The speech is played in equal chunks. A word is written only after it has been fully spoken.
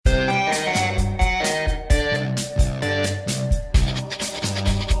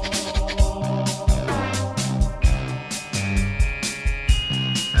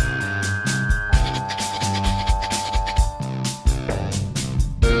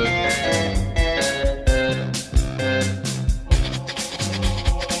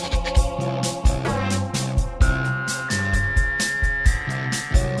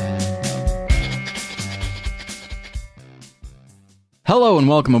Hello and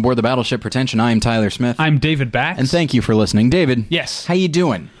welcome aboard the Battleship Pretension. I am Tyler Smith. I'm David Bax. And thank you for listening. David. Yes. How you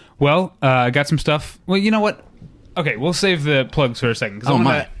doing? Well, I got some stuff. Well, you know what? Okay, we'll save the plugs for a second. Because I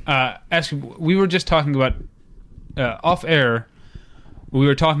want to ask you, we were just talking about, off air, we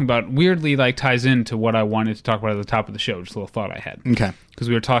were talking about, weirdly ties into what I wanted to talk about at the top of the show, just a little thought I had. Okay. Because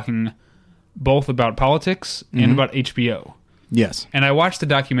we were talking both about politics and about HBO. Yes. And I watched the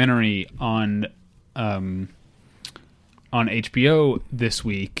documentary on HBO this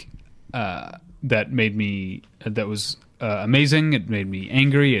week that was amazing. It made me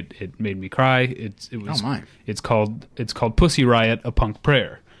angry. It made me cry. It's called Pussy Riot: A Punk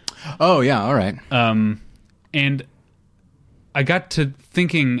Prayer. Oh yeah, all right. And I got to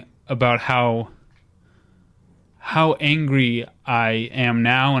thinking about how angry I am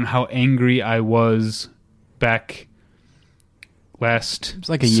now and how angry I was back last. It was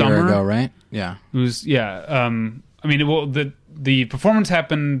like a summer. year ago, right? Yeah. It was I mean, the performance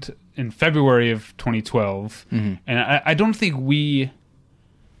happened in February of 2012, and I don't think we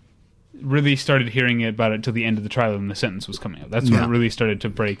really started hearing about it till the end of the trial when the sentence was coming up. That's when it really started to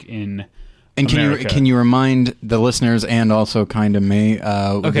break in. And America. Can you remind the listeners and also kind of me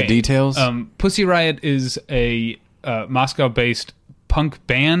with the details? Pussy Riot is a Moscow-based punk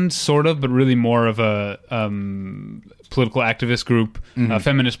band, sort of, but really more of a political activist group, a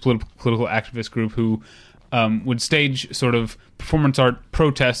feminist political activist group who would stage sort of performance art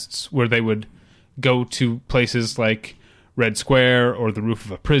protests where they would go to places like Red Square or the roof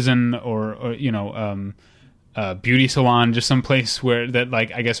of a prison or a beauty salon, just some place where that,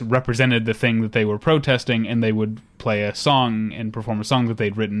 I guess, represented the thing that they were protesting, and they would play a song and perform a song that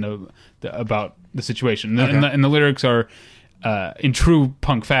they'd written about the situation. Okay. And the lyrics are, in true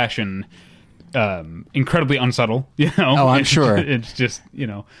punk fashion, incredibly unsubtle. Oh, I'm sure. It's just,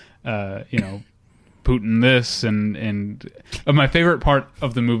 Putin this and my favorite part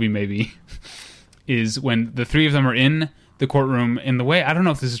of the movie maybe is when the three of them are in the courtroom. In the way, I don't know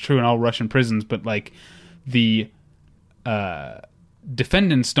if this is true in all Russian prisons, but the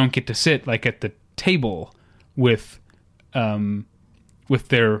defendants don't get to sit at the table with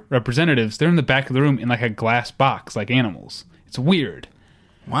their representatives. They're in the back of the room in a glass box like animals. It's weird.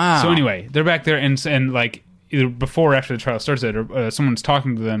 Wow. So anyway, they're back there and either before or after the trial starts, or someone's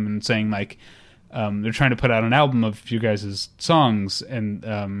talking to them and saying they're trying to put out an album of you guys' songs, and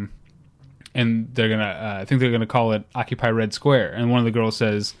they're gonna I think they're gonna call it Occupy Red Square. And one of the girls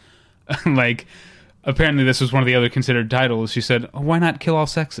says, apparently this was one of the other considered titles. She said, "Why not kill all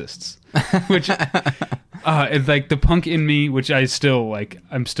sexists?" Which it's the punk in me, which I still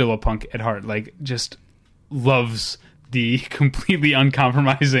I'm still a punk at heart. Just loves the completely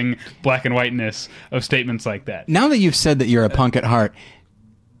uncompromising black and whiteness of statements like that. Now that you've said that you're a punk at heart,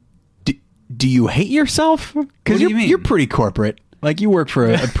 do you hate yourself? Because you're pretty corporate. You work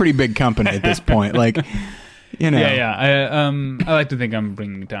for a pretty big company at this point. Yeah. I like to think I'm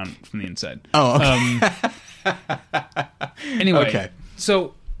bringing it down from the inside. Oh, okay. Anyway, okay.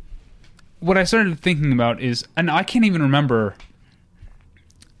 So what I started thinking about is, and I can't even remember.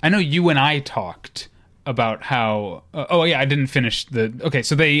 I know you and I talked about how. I didn't finish the. Okay,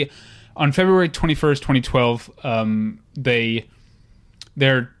 so they on February 21st, 2012,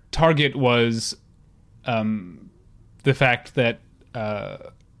 their target was the fact that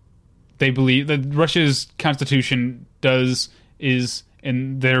they believe that Russia's constitution is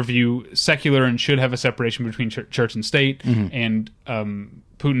in their view secular and should have a separation between church and state, and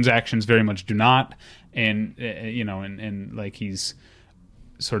Putin's actions very much do not, and he's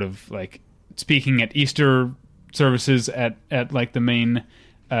sort of speaking at Easter services at the main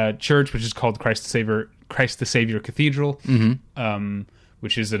church, which is called Christ the Savior Cathedral.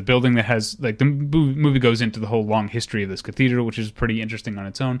 Which is a building that has, the movie goes into the whole long history of this cathedral, which is pretty interesting on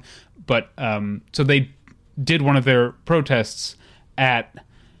its own. But, so they did one of their protests at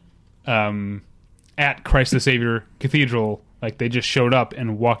Christ the Savior Cathedral. They just showed up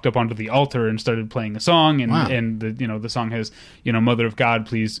and walked up onto the altar and started playing a song. And, wow. And the song has, Mother of God,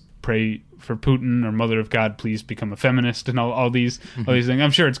 please pray for Putin, or Mother of God, please become a feminist, and all these things.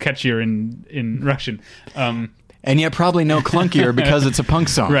 I'm sure it's catchier in Russian. And yet probably no clunkier because it's a punk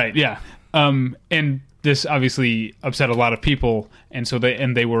song. Right, yeah. And this obviously upset a lot of people, and so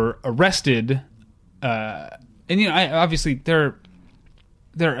they were arrested. Obviously they're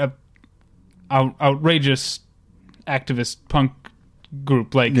a outrageous activist punk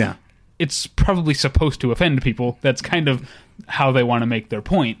group. It's probably supposed to offend people. That's kind of how they want to make their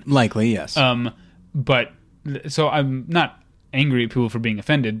point. Likely, yes. But so I'm not angry at people for being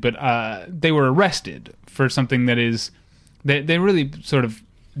offended, but they were arrested for something that is they really sort of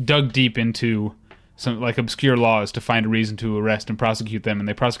dug deep into some like obscure laws to find a reason to arrest and prosecute them, and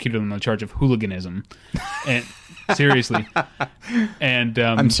they prosecuted them on the charge of hooliganism. And seriously, and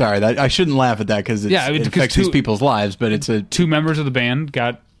I'm sorry that I shouldn't laugh at that because it affects these people's lives. But it's two members of the band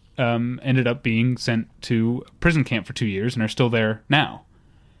got ended up being sent to prison camp for 2 years and are still there now.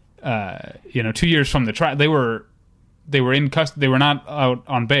 2 years from the trial, they were in custody. They were not out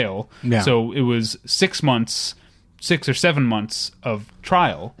on bail, so it was 6 or 7 months of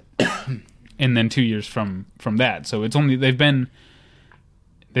trial. And then 2 years from that, so it's only they've been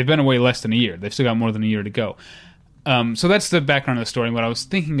away less than a year. They've still got more than a year to go. So that's the background of the story. What I was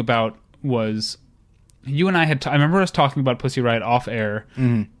thinking about was you and I had. I remember us talking about Pussy Riot off air,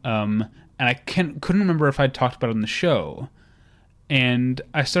 and I couldn't remember if I'd talked about it on the show. And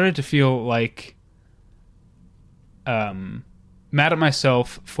I started to feel like mad at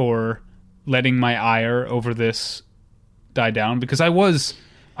myself for letting my ire over this die down, because I was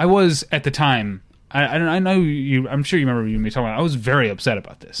at the time. I know you. I'm sure you remember me talking about it. I was very upset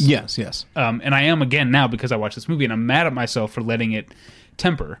about this. Yes. And I am again now because I watched this movie, and I'm mad at myself for letting it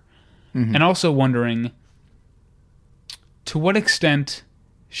temper, and also wondering to what extent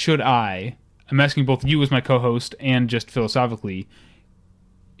should I'm asking both you as my co-host and just philosophically,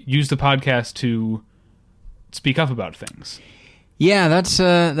 use the podcast to speak up about things. Yeah, that's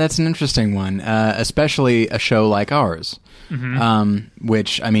an interesting one, especially a show like ours,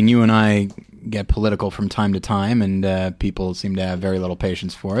 which, I mean, you and I get political from time to time, and people seem to have very little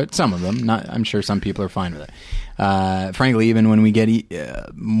patience for it. Some of them, I'm sure some people are fine with it. Frankly, even when we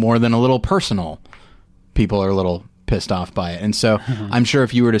get more than a little personal, people are a little pissed off by it. And so I'm sure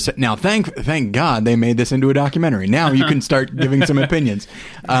if you were to say, now thank God they made this into a documentary. Now you can start giving some opinions.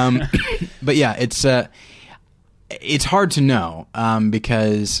 But yeah, it's hard to know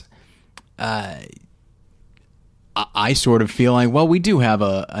because I sort of feel like, well, we do have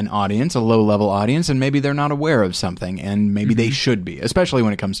an audience, a low-level audience, and maybe they're not aware of something, and maybe they should be, especially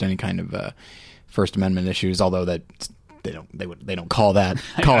when it comes to any kind of First Amendment issues, although that they don't call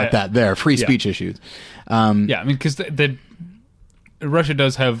it that there, free speech issues. I mean, because Russia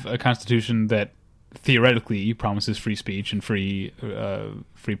does have a constitution that theoretically promises free speech and free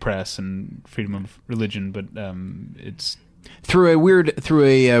press and freedom of religion, but it's through a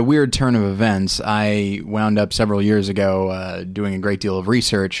weird turn of events. I wound up several years ago doing a great deal of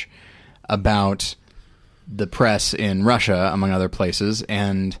research about the press in Russia, among other places,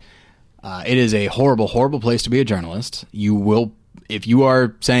 and it is a horrible, horrible place to be a journalist. You will, if you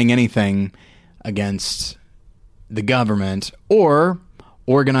are saying anything against the government or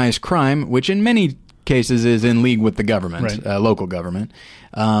organized crime, which in many cases is in league with the government, right. Local government,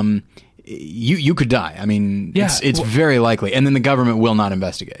 you could die. I mean, it's very likely, and then the government will not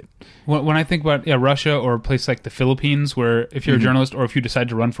investigate. When I think about Russia or a place like the Philippines, where if you're a journalist or if you decide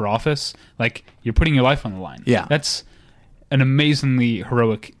to run for office, like you're putting your life on the line. Yeah, that's an amazingly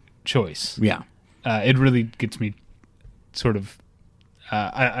heroic choice. Yeah, it really gets me sort of.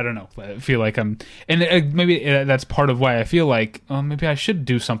 I don't know. I feel like I'm, and maybe that's part of why I feel like maybe I should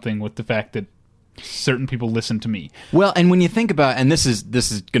do something with the fact that certain people listen to me. Well, and when you think about, and this is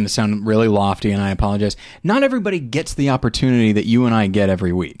going to sound really lofty, and I apologize. Not everybody gets the opportunity that you and I get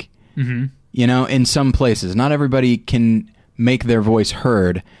every week. Mm-hmm. You know, in some places, not everybody can make their voice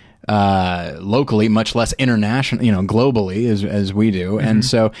heard locally, much less international. You know, globally as we do, and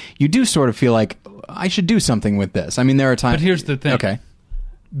so you do sort of feel like I should do something with this. I mean, there are times. But here's the thing. Okay.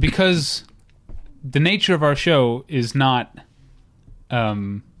 Because the nature of our show is not,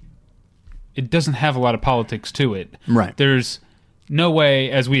 it doesn't have a lot of politics to it. Right. There's no way,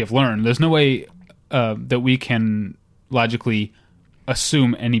 as we have learned, there's no way that we can logically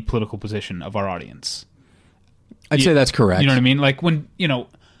assume any political position of our audience. I'd say that's correct. You know what I mean? Like when,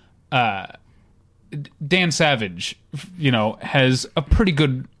 Dan Savage, has a pretty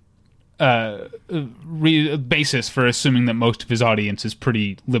good basis for assuming that most of his audience is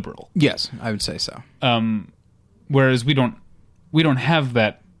pretty liberal. Yes, I would say so. Whereas we don't have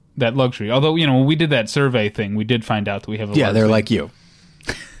that luxury. Although when we did that survey thing, we did find out that we have they're like you.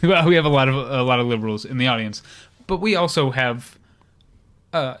 Well, we have a lot of liberals in the audience, but we also have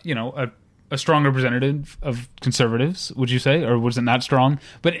a strong representative of conservatives. Would you say, or was it not strong?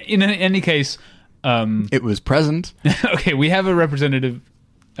 But in any case, it was present. Okay, we have a representation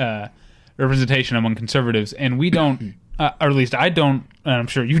among conservatives, and we don't, or at least I don't, and I'm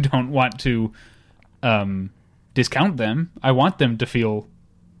sure you don't want to discount them. I want them to feel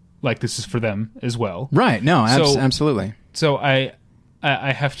like this is for them as well. Right. No, absolutely. So I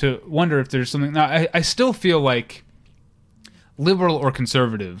have to wonder if there's something. Now, I still feel like liberal or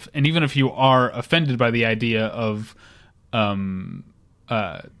conservative, and even if you are offended by the idea of a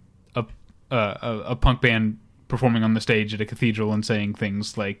a punk band performing on the stage at a cathedral and saying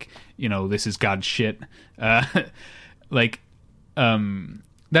things like, this is God's shit. That's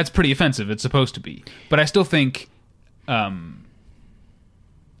pretty offensive. It's supposed to be. But I still think, and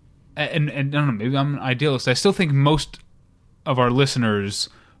I don't know, maybe I'm an idealist. I still think most of our listeners,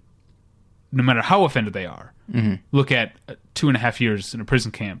 no matter how offended they are, look at 2.5 years in a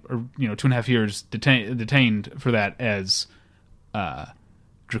prison camp, or 2.5 years detained for that as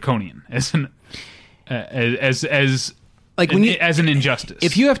draconian, as an as an injustice.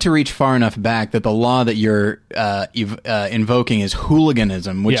 If you have to reach far enough back that the law that you're invoking is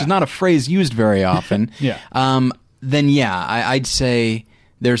hooliganism, which is not a phrase used very often, then I'd say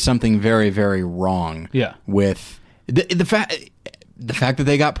there's something very, very wrong with the fact that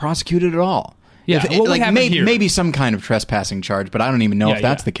they got prosecuted at all. Yeah, what would happen here? Maybe some kind of trespassing charge, but I don't even know if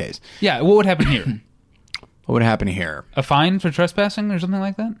that's the case. Yeah, what would happen here? What would happen here? A fine for trespassing or something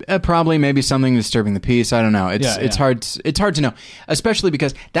like that? Probably, maybe something disturbing the peace. I don't know. It's hard. It's hard to know, especially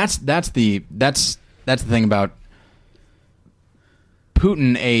because that's the thing about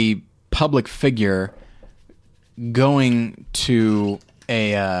Putin, a public figure, going to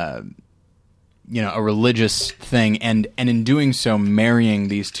a religious thing, and in doing so marrying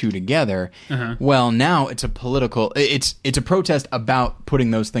these two together. Well, now it's a political. It's a protest about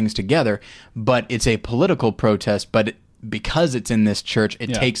putting those things together, but it's a political protest. But because it's in this church,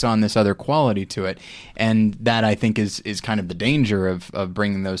 it takes on this other quality to it, and that I think is kind of the danger of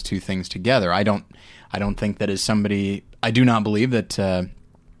bringing those two things together. I don't think that as somebody, I do not believe that a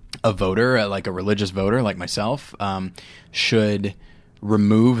voter, like a religious voter like myself, should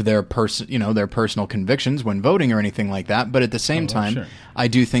remove their personal convictions when voting or anything like that. But at the same time, I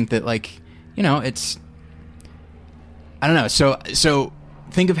do think that it's, I don't know. So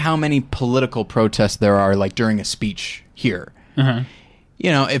think of how many political protests there are during a speech here.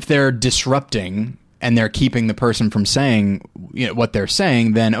 If they're disrupting and they're keeping the person from saying what they're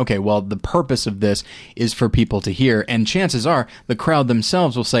saying, then okay, well, the purpose of this is for people to hear, and chances are the crowd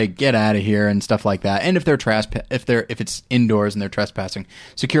themselves will say, "Get out of here" and stuff like that. And if if it's indoors and they're trespassing,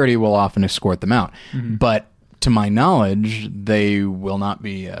 security will often escort them out. But to my knowledge, they will not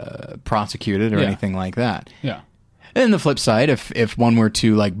be prosecuted or anything like that. And the flip side, if one were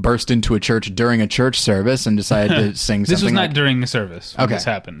to burst into a church during a church service and decide to sing something, this was not during the service when this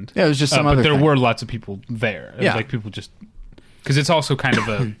happened. Yeah, it was just some other thing. But there were lots of people there. It was people just, because it's also kind of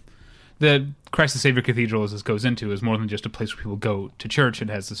the Christ the Savior Cathedral, as this goes into, is more than just a place where people go to church. It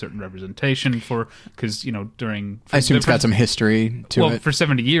has a certain representation because during, I assume it's got some history to it. Well, for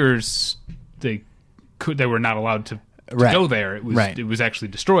 70 years they were not allowed to go there. It was actually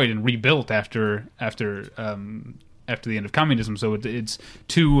destroyed and rebuilt after the end of communism. So it's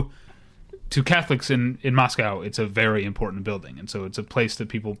to Catholics in Moscow, it's a very important building, and so it's a place that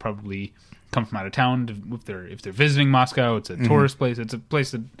people probably come from out of town if they're visiting Moscow. It's a tourist place. It's a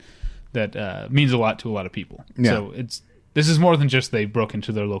place that means a lot to a lot of people. So this is more than just they broke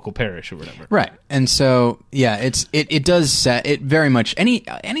into their local parish or whatever. Right. And so it does set it very much anything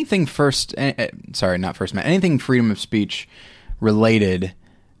anything freedom of speech related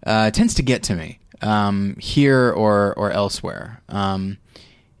tends to get to me. Here or elsewhere.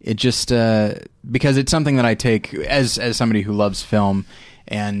 It just because it's something that I take as somebody who loves film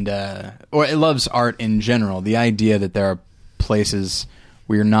and or it loves art in general. The idea that there are places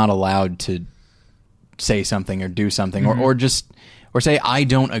where you're not allowed to say something or do something or say I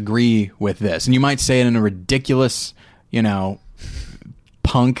don't agree with this, and you might say it in a ridiculous,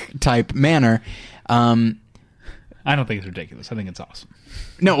 punk type manner. I don't think it's ridiculous. I think it's awesome.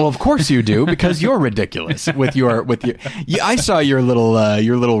 No, well, of course you do, because you're ridiculous with your. I saw your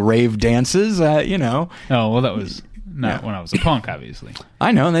little rave dances. Oh well, that was not when I was a punk, obviously.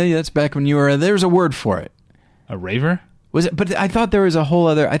 I know that's back when you were. There's a word for it. A raver? Was it? But I thought there was a whole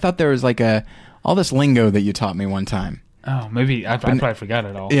other. I thought there was all this lingo that you taught me one time. Oh, maybe I probably forgot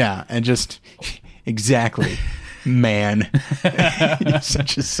it all. Yeah, and just exactly, man, you're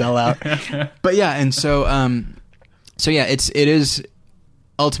such a sellout. But yeah, and so. It is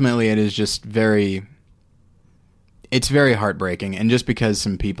ultimately just it's very heartbreaking, and just because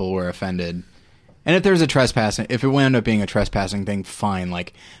some people were offended, and if there's if it wound up being a trespassing thing, fine,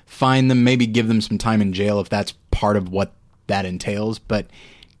 fine them, maybe give them some time in jail if that's part of what that entails, but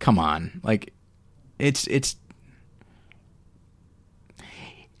come on, it's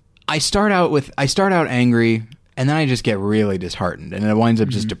I start out angry, and then I just get really disheartened, and it winds up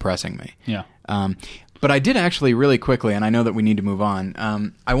just depressing me. Yeah. But I did actually really quickly, and I know that we need to move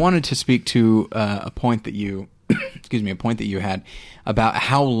on. I wanted to speak to a point that you, a point that you had about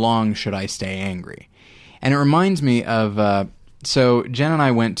how long should I stay angry, and it reminds me of So Jen and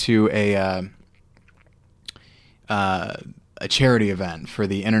I went to a charity event for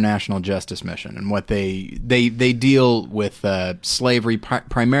the International Justice Mission, and what they deal with slavery,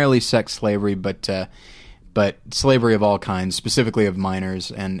 primarily sex slavery, but slavery of all kinds, specifically of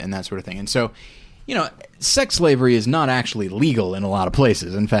minors and that sort of thing. And so, sex slavery is not actually legal in a lot of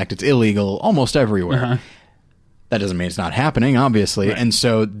places. In fact, it's illegal almost everywhere. Uh-huh. That doesn't mean it's not happening, obviously. Right. And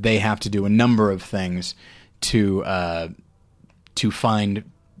so they have to do a number of things to find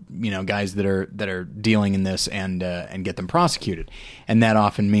guys that are dealing in this and get them prosecuted. And that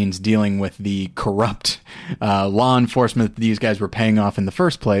often means dealing with the corrupt law enforcement that these guys were paying off in the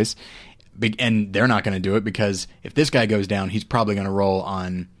first place. And they're not going to do it because if this guy goes down, he's probably going to roll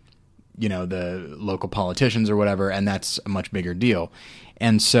on the local politicians or whatever, and that's a much bigger deal.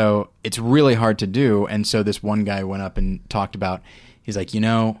 And so it's really hard to do. And so this one guy went up and talked about, he's like,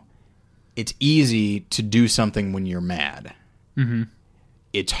 it's easy to do something when you're mad. Mm-hmm.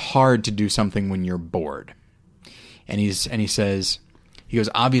 It's hard to do something when you're bored. And he says,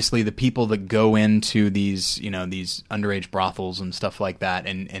 obviously the people that go into these underage brothels and stuff like that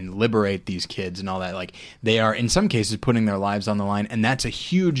and liberate these kids and all that, like, they are in some cases putting their lives on the line, and that's a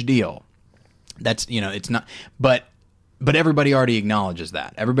huge deal. That's, it's not, but everybody already acknowledges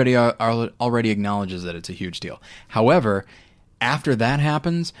that. Everybody already acknowledges that it's a huge deal. However, after that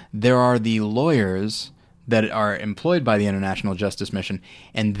happens, there are the lawyers that are employed by the International Justice Mission,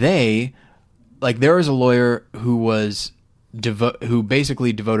 and there was a lawyer who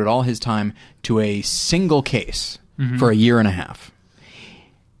basically devoted all his time to a single case for a year and a half.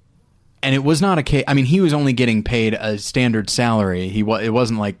 And it was not a case. I mean, he was only getting paid a standard salary. It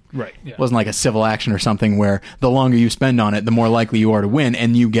wasn't like It wasn't like a civil action or something where the longer you spend on it, the more likely you are to win,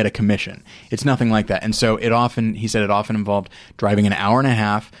 and you get a commission. It's nothing like that. And so he said it often involved driving an hour and a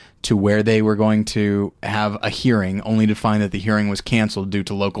half to where they were going to have a hearing, only to find that the hearing was canceled due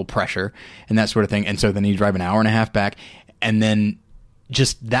to local pressure and that sort of thing. And so then he'd drive an hour and a half back, and then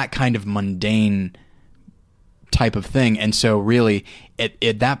just that kind of mundane type of thing. And so really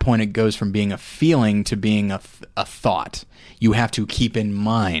at that point it goes from being a feeling to being a thought. You have to keep in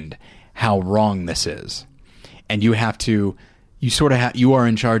mind how wrong this is, and you are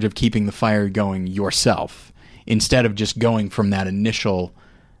in charge of keeping the fire going yourself, instead of just going from that initial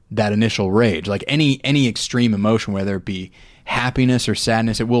rage. Like any extreme emotion, whether it be happiness or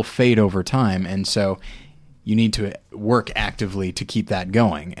sadness, it will fade over time. And so you need to work actively to keep that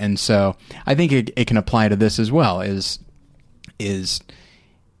going. And so I think it can apply to this as well, is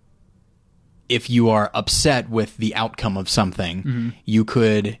if you are upset with the outcome of something, you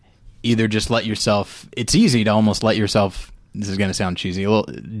could either just let yourself, it's easy to almost let yourself, this is going to sound cheesy,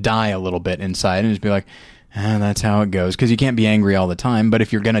 die a little bit inside and just be like, that's how it goes. Because you can't be angry all the time. But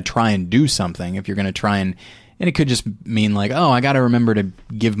if you're going to try and do something, if you're going to try and it could just mean like, I got to remember to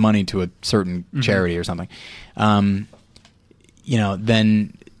give money to a certain charity or something. Then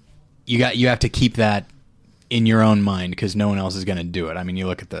you have to keep that in your own mind, because no one else is going to do it. I mean, you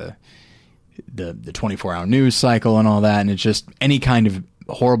look at the 24-hour news cycle and all that, and it's just any kind of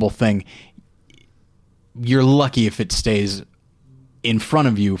horrible thing. You're lucky if it stays in front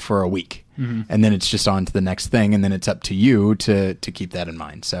of you for a week. And then it's just on to the next thing, and then it's up to you to keep that in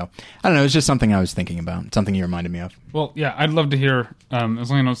mind. So, I don't know, it's just something I was thinking about, something you reminded me of. Well, yeah, I'd love to hear, as long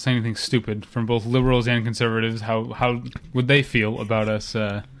as I don't say anything stupid, from both liberals and conservatives, how would they feel about us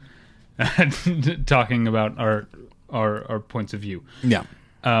talking about our points of view. Yeah.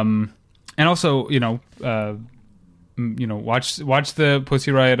 And also, watch the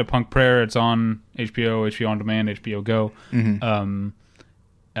Pussy Riot: A Punk Prayer. It's on HBO On Demand, HBO Go.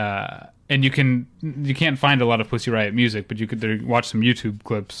 And you can't find a lot of Pussy Riot music, but you could watch some YouTube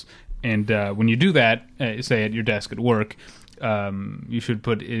clips. And when you do that, say at your desk at work, you should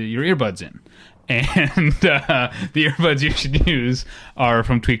put your earbuds in. And the earbuds you should use are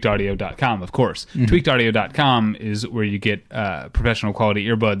from tweakedaudio.com, of course. Tweakedaudio.com is where you get professional quality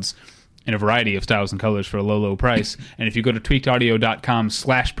earbuds in a variety of styles and colors for a low, low price. And if you go to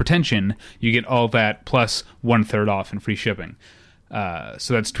tweakedaudio.com/pretension, you get all that plus 1/3 off and free shipping.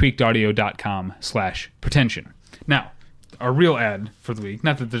 So that's tweakedaudio.com/pretension. Now, our real ad for the week.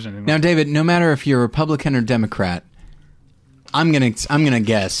 Not that there's anything. Now, David, no matter if you're Republican or Democrat, I'm gonna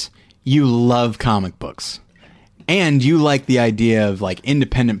guess you love comic books, and you like the idea of like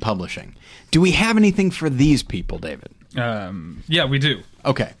independent publishing. Do we have anything for these people, David? Yeah, we do.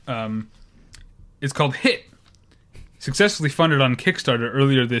 Okay. It's called Hit. Successfully funded on Kickstarter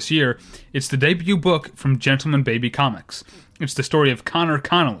earlier this year, it's the debut book from Gentleman Baby Comics. It's the story of Connor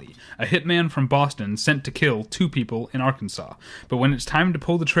Connolly, a hitman from Boston sent to kill 2 people in Arkansas. But when it's time to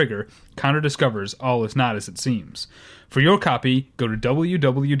pull the trigger, Connor discovers all is not as it seems. For your copy, go to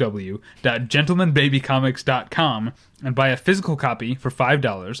www.gentlemanbabycomics.com and buy a physical copy for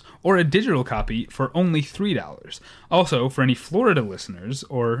 $5 or a digital copy for only $3. Also, for any Florida listeners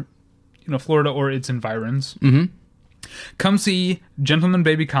or Florida or its environs, come see Gentleman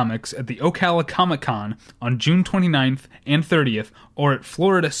Baby Comics at the Ocala Comic Con on June 29th and 30th, or at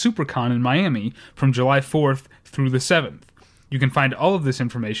Florida SuperCon in Miami from July 4th through the 7th. You can find all of this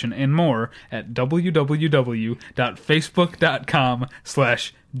information and more at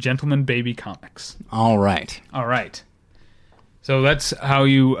www.facebook.com/gentlemanbabycomics. All right. All right. So that's how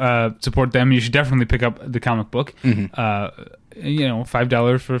you support them. You should definitely pick up the comic book.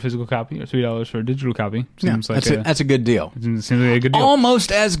 $5 for a physical copy or $3 for a digital copy. Seems like that's a good deal. Seems like a good deal.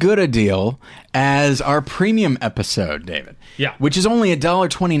 Almost as good a deal as our premium episode, David. Yeah. Which is only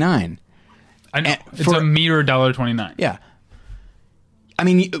 $1.29. I know. It's a mere $1.29. Yeah. I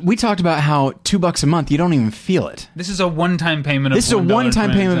mean, we talked about how $2 a month, you don't even feel it. This is a one-time payment of This is a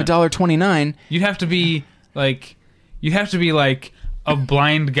one-time payment of $1.29. You have to be like a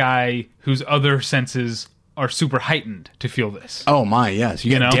blind guy whose other senses are super heightened to feel this. Oh my, yes.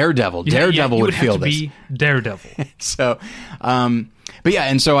 You get Daredevil. Daredevil would feel this. You would have to be Daredevil. So, but yeah,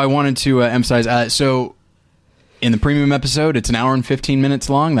 and so I wanted to emphasize, so in the premium episode, it's an hour and 15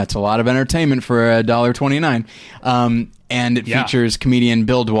 minutes long. That's a lot of entertainment for $1.29. And it features comedian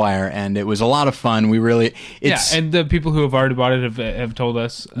Bill Dwyer, and it was a lot of fun. We really... and the people who have already bought it have told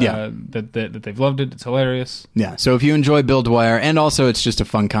us that they've loved it. It's hilarious. Yeah, so if you enjoy Bill Dwyer, and also it's just a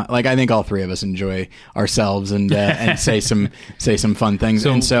fun... I think all three of us enjoy ourselves and say some fun things.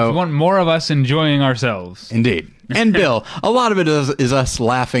 So, and so if you want more of us enjoying ourselves. Indeed. And Bill, a lot of it is us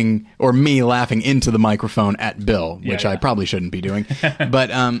laughing, or me laughing into the microphone at Bill, which I probably shouldn't be doing.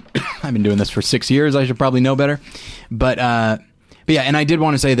 But I've been doing this for 6 years. I should probably know better. But yeah, and I did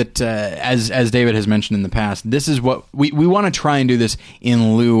want to say that as David has mentioned in the past, this is what we want to try and do this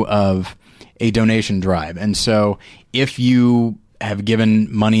in lieu of a donation drive. And so if you have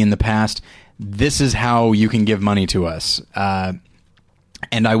given money in the past, this is how you can give money to us. And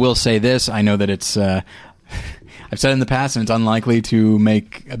I will say this, I know that it's... I've said in the past, and it's unlikely to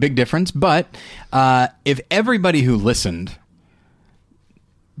make a big difference, but if everybody who listened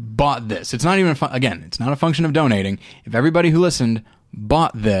bought this, it's not even, it's not a function of donating. If everybody who listened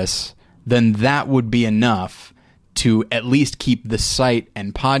bought this, then that would be enough to at least keep the site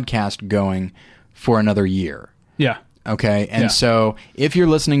and podcast going for another year. Yeah. Okay? And so if you're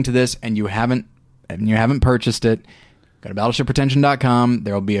listening to this and you haven't purchased it, go to battleshippretension.com.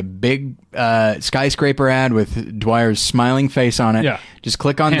 There will be a big skyscraper ad with Dwyer's smiling face on it. Yeah. Just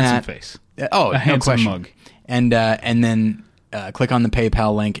click on that. Face. Oh, a handsome question. mug. And then click on the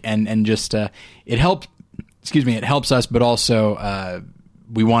PayPal link and just it helps. Excuse me, it helps us, but also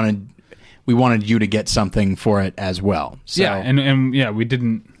we wanted you to get something for it as well. So, yeah, and we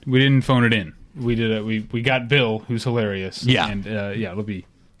didn't phone it in. We did it. We got Bill, who's hilarious. Yeah, and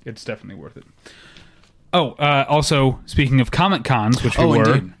it's definitely worth it. Oh, also, speaking of Comic Cons, which we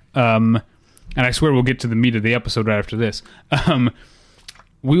were, indeed. And I swear we'll get to the meat of the episode right after this.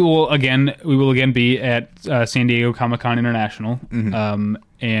 We will again be at San Diego Comic Con International,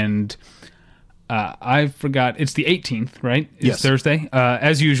 and I forgot it's the 18th, right? It's Thursday.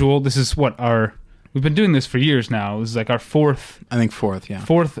 As usual, this is we've been doing this for years now. This is like our fourth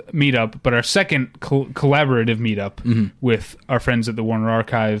meetup, but our second collaborative meetup with our friends at the Warner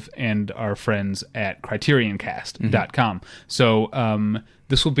Archive and our friends at CriterionCast.com. So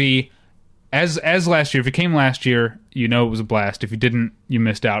this will be as last year. If you came last year, you know it was a blast. If you didn't, you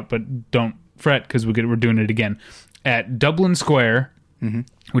missed out. But don't fret because we're doing it again at Dublin Square,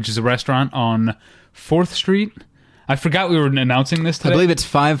 which is a restaurant on 4th Street. I forgot we were announcing this today. I believe it's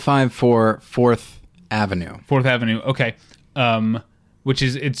 554 4th Avenue. 4th Avenue, okay. Which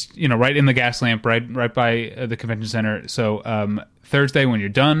is, it's, right in the gas lamp, right by the convention center. So Thursday, when you're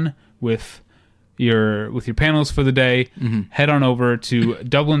done with your panels for the day, head on over to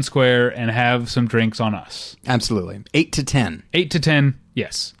Dublin Square and have some drinks on us. Absolutely. 8 to 10. 8 to 10,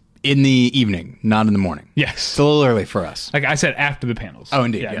 yes. In the evening, not in the morning. Yes. It's a little early for us. Like I said, after the panels. Oh,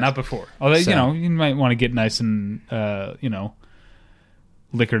 indeed. Yeah, yes. not before. Although, you might want to get nice and,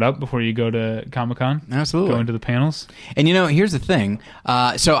 liquored up before you go to Comic-Con. Absolutely. Go into the panels. And, here's the thing.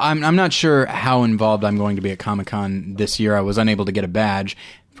 So I'm not sure how involved I'm going to be at Comic-Con this year. I was unable to get a badge.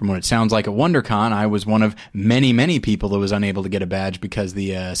 From what it sounds like at WonderCon, I was one of many, many people that was unable to get a badge because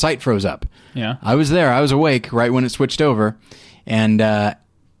the site froze up. Yeah. I was there. I was awake right when it switched over. And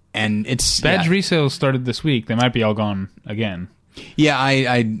and it's Badge resales started this week. They might be all gone again. Yeah,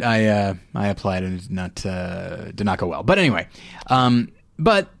 I applied and it did not go well. But anyway,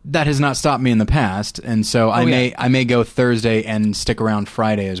 but that has not stopped me in the past, and so I may go Thursday and stick around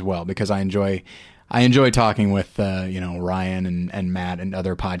Friday as well, because I enjoy talking with Ryan and Matt and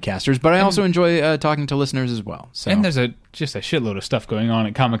other podcasters, but I also enjoy talking to listeners as well. So. And there's just a shitload of stuff going on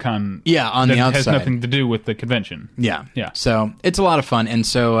at Comic-Con. Yeah, on the outside. Has nothing to do with the convention. Yeah. Yeah. So it's a lot of fun, and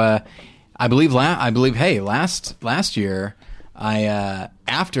so I believe last year,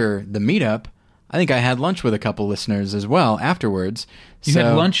 after the meetup, I think I had lunch with a couple listeners as well afterwards. You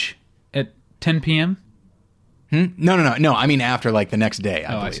had lunch at 10 p.m.? No. I mean after, like, the next day,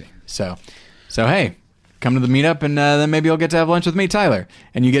 I believe. I see. So hey, come to the meetup, and then maybe you'll get to have lunch with me, Tyler,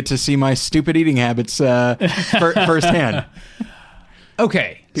 and you get to see my stupid eating habits firsthand.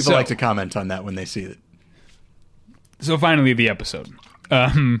 Okay. People like to comment on that when they see it. So finally, the episode.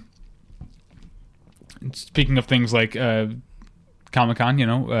 Speaking of things like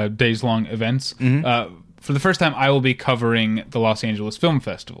Comic-Con, days-long events. Mm-hmm. For the first time, I will be covering the Los Angeles Film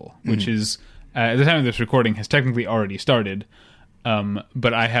Festival, which is, at the time of this recording, has technically already started.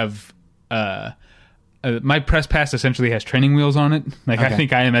 But I have... my press pass essentially has training wheels on it. Like, okay. I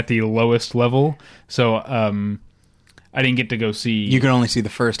think I am at the lowest level. So, I didn't get to go see... You can only see the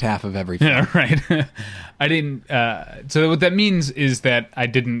first half of every film. Yeah, right. I didn't... so what that means is that I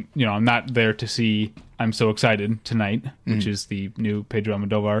didn't... I'm not there to see I'm So Excited Tonight, which is the new Pedro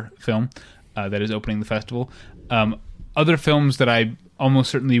Almodovar film that is opening the festival. Other films that I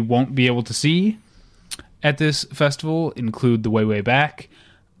almost certainly won't be able to see at this festival include The Way, Way Back,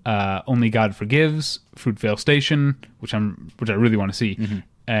 Only God Forgives, Fruitvale Station, which I really want to see,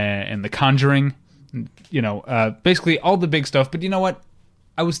 and The Conjuring. Basically all the big stuff. But you know what?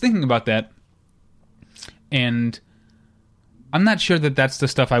 I was thinking about that, and I'm not sure that that's the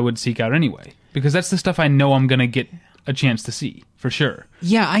stuff I would seek out anyway, because that's the stuff I know I'm going to get a chance to see, for sure.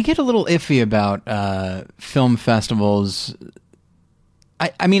 Yeah, I get a little iffy about film festivals.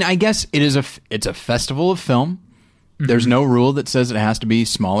 I mean, I guess it's a festival of film. There's no rule that says it has to be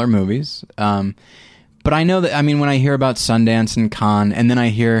smaller movies. But I know that, I mean, when I hear about Sundance and Cannes, and then I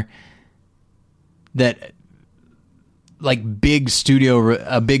hear that like a big studio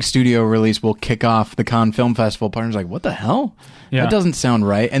release will kick off the Cannes Film Festival, partners like, what the hell? Yeah. That doesn't sound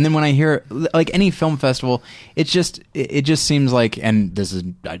right. And then when I hear like any film festival, it just seems like, and this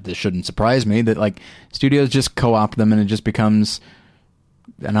shouldn't surprise me, that like studios just co-opt them, and it just becomes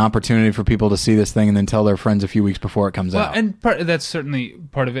an opportunity for people to see this thing and then tell their friends a few weeks before it comes out. And that's certainly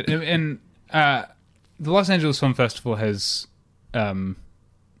part of it. And the Los Angeles Film Festival has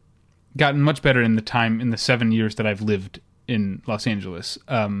gotten much better in the 7 years that I've lived in Los Angeles.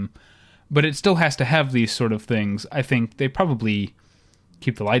 But it still has to have these sort of things. I think they probably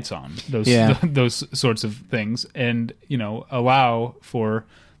keep the lights on, those sorts of things, and allow for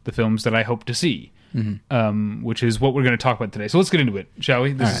the films that I hope to see. Which is what we're going to talk about today. So let's get into it, shall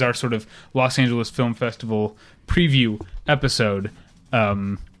we? This is our sort of Los Angeles Film Festival preview episode.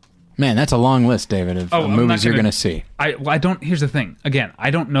 Man, that's a long list, David, of movies you're going to see. I don't. Here's the thing. Again,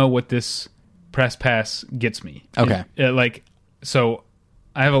 I don't know what this press pass gets me. Okay. So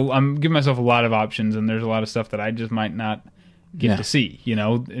I'm giving myself a lot of options, and there's a lot of stuff that I just might not get to see.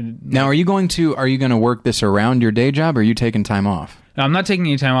 Now, are you going to work this around your day job, or are you taking time off? No, I'm not taking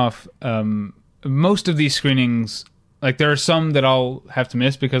any time off. Most of these screenings, like there are some that I'll have to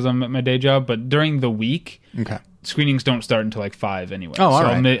miss because I'm at my day job, but during the week, screenings don't start until like 5 anyway. Oh, all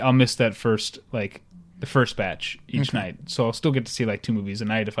right. I'll miss that the first batch each night. So I'll still get to see like 2 movies a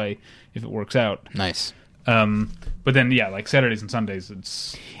night if it works out. Nice. But then like Saturdays and Sundays,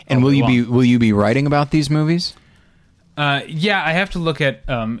 it's. And will you be writing about these movies? Yeah, I have to look at.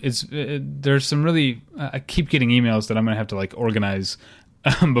 There's some really. I keep getting emails that I'm going to have to like organize.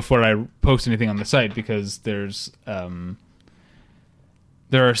 Before I post anything on the site, because there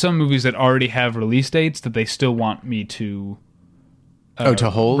are some movies that already have release dates that they still want me to to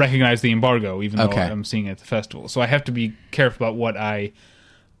hold, recognize the embargo, even though I'm seeing it at the festival. So I have to be careful about what I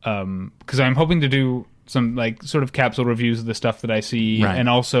because I'm hoping to do some like sort of capsule reviews of the stuff that I see, and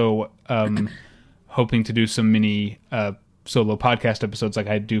also hoping to do some mini solo podcast episodes like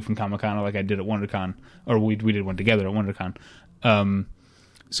I do from Comic-Con, or like I did at WonderCon, or we did one together at WonderCon.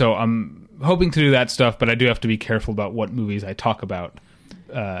 So I'm hoping to do that stuff, but I do have to be careful about what movies I talk about.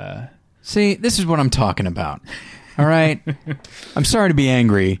 See, this is what I'm talking about. All right? I'm sorry to be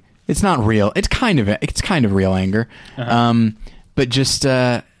angry. It's not real. It's kind of real anger. But just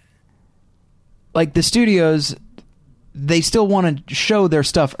like the studios, they still want to show their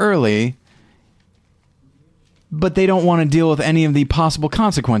stuff early. but they don't want to deal with any of the possible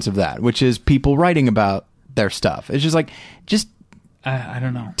consequence of that, which is people writing about their stuff. It's just like, I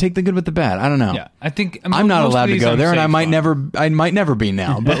don't know. take the good with the bad. I don't know. Yeah, I think I'm not allowed to go there, and I might on. never be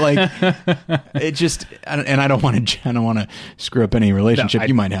now. But like, it just, and I don't want to screw up any relationship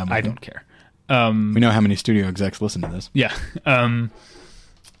you might have. With I them. don't care. We know how many studio execs listen to this. Yeah.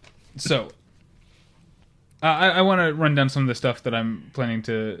 So, I want to run down some of the stuff that I'm planning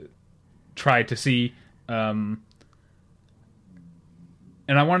to try to see, and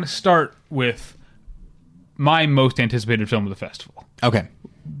I want to start with my most anticipated film of the festival. Okay.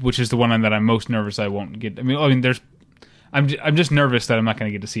 Which is the one that I'm most nervous I won't get. I mean, I'm just nervous that I'm not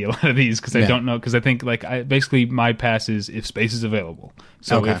going to get to see a lot of these because I don't know. Because I think basically my pass is if space is available.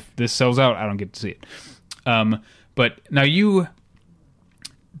 So if this sells out, I don't get to see it. But now you,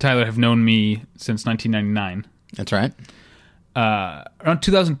 Tyler, have known me since 1999. That's right. Around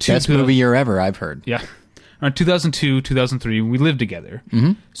 2002. Best movie year ever, I've heard. Yeah. Around 2002, 2003, we lived together.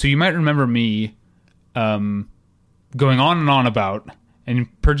 Mm-hmm. So you might remember me going on and on about and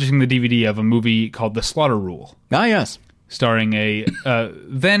purchasing the DVD of a movie called The Slaughter Rule. Ah, yes. Starring a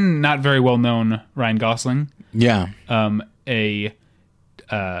then not very well-known Ryan Gosling. Yeah. A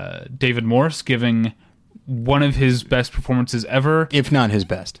David Morse giving one of his best performances ever. If not his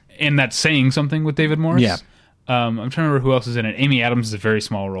best. And that's saying something with David Morse. Yeah. I'm trying to remember who else is in it. Amy Adams is a very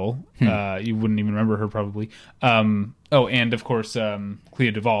small role. You wouldn't even remember her probably. And of course,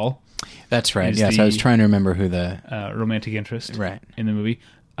 Clea Duvall. That's right. Yes, I was trying to remember who the romantic interest right. in the movie.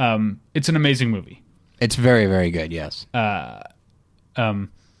 It's an amazing movie. It's very, very good, yes. And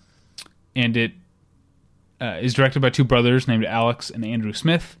it is directed by two brothers named Alex and Andrew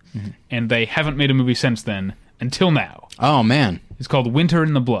Smith, and they haven't made a movie since then, until now. Oh, man. It's called Winter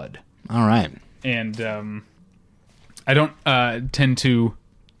in the Blood. All right. And I don't tend to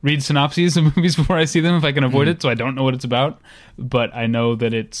read synopses of movies before I see them if I can avoid it, so I don't know what it's about. But I know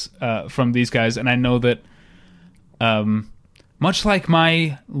that it's from these guys, and I know that much like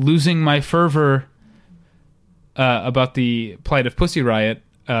my losing my fervor about the plight of Pussy Riot,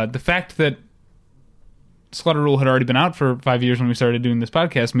 the fact that Slaughter Rule had already been out for 5 years when we started doing this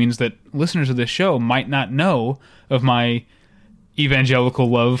podcast means that listeners of this show might not know of my evangelical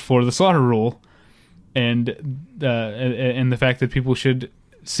love for the Slaughter Rule and the fact that people should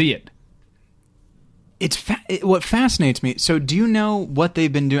see it. What fascinates me. So, do you know what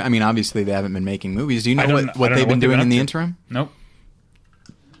they've been doing? I mean, obviously they haven't been making movies. Do you know what they've been doing in the interim? Nope.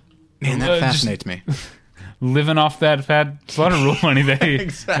 Man, that fascinates me. Living off that fat Slaughter Rule money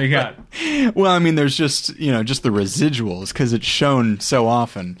they got. Well, I mean, there's just the residuals because it's shown so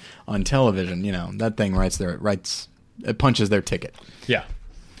often on television. You know, that thing it punches their ticket. Yeah.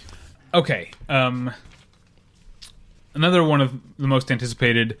 Okay. Another one of the most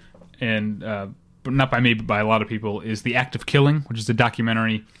anticipated, and not by me, but by a lot of people, is The Act of Killing, which is a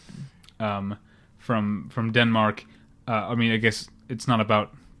documentary from Denmark. I mean, I guess it's not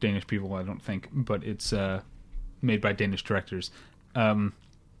about Danish people, I don't think, but it's made by Danish directors. That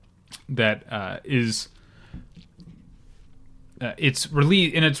is... its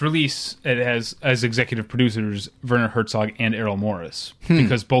release, it has as executive producers Werner Herzog and Errol Morris,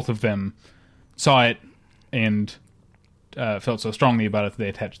 because both of them saw it and felt so strongly about it that they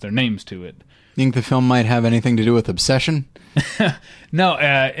attached their names to it. Think the film might have anything to do with obsession? No,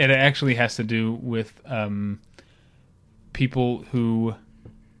 it actually has to do with people who...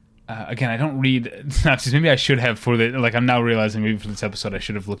 again, I don't read synopses. Maybe I should have I'm now realizing maybe for this episode I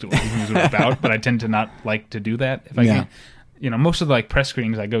should have looked at what these movies were about, but I tend to not like to do that if I can. You know, most of the press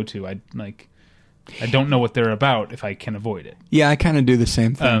screenings I go to, I don't know what they're about if I can avoid it. Yeah, I kind of do the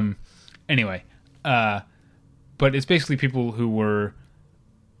same thing. Anyway, but it's basically people who were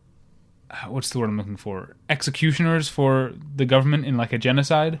what's the word I'm looking for? Executioners for the government in a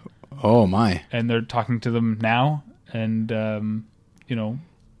genocide. Oh my! And they're talking to them now, and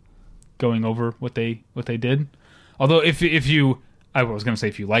going over what they did. Although if you, I was going to say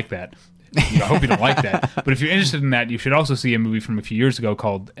if you like that. I hope you don't like that. But if you're interested in that, you should also see a movie from a few years ago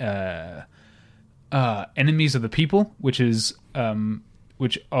called Enemies of the People, which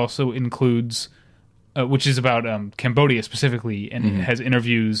also includes, which is about Cambodia specifically, and it has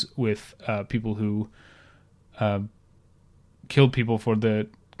interviews with people who killed people for the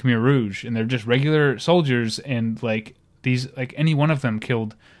Khmer Rouge, and they're just regular soldiers, and any one of them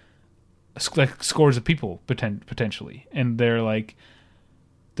killed scores of people potentially, and they're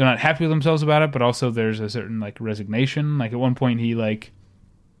they're not happy with themselves about it, but also there's a certain resignation. At one point he the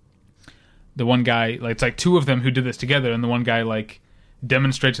one guy, it's two of them who did this together, and the one guy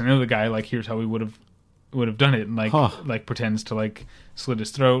demonstrates to the other guy here's how we would have done it, and pretends to slit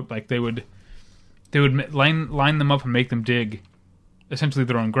his throat. They would they would line them up and make them dig essentially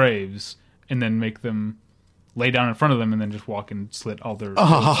their own graves, and then make them lay down in front of them, and then just walk and slit all their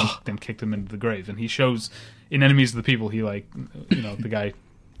throats and then kick them into the grave. And he shows in Enemies of the People, he the guy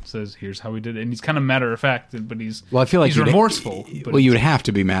says, "Here's how we did it," and he's kind of matter of fact, but he's I feel like he's remorseful. Well, you would have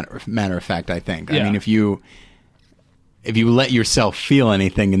to be matter of fact, I think. Yeah. I mean, if you let yourself feel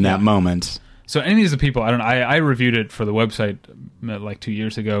anything in that moment. So Enemies of the People, I reviewed it for the website like 2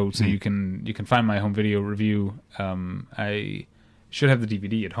 years ago, so you can find my home video review. I should have the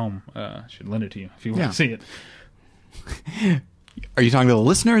DVD at home. Should lend it to you if you want to see it. Are you talking to the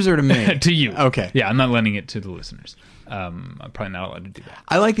listeners or to me? To you. Okay. Yeah, I'm not lending it to the listeners. I'm probably not allowed to do that.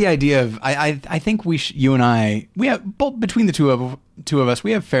 I like the idea of I think you and I, we have both, between the two of us,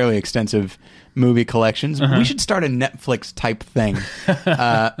 we have fairly extensive movie collections. We should start a Netflix type thing,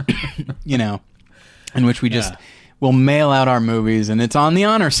 in which we just we'll mail out our movies and it's on the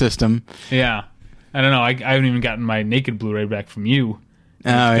honor system. Yeah, I don't know. I haven't even gotten my Naked Blu-ray back from you.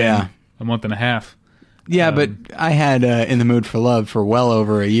 Oh yeah, a month and a half. Yeah, but I had In the Mood for Love for well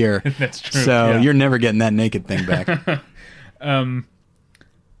over a year. That's true. So you're never getting that Naked thing back.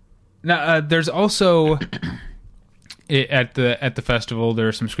 Now, there's also at the festival there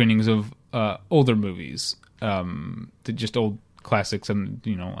are some screenings of older movies, just old classics, and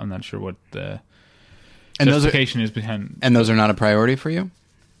I'm not sure what the justification is behind. And those are not a priority for you?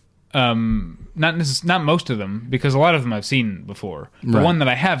 Not most of them, because a lot of them I've seen before. The Right. one that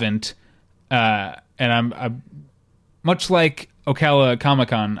I haven't, and I'm much like Ocala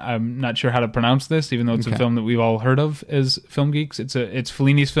Comic-Con, I'm not sure how to pronounce this, even though it's a film that we've all heard of as film geeks. It's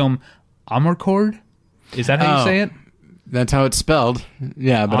Fellini's film Amarcord. Is that how you say it? That's how it's spelled.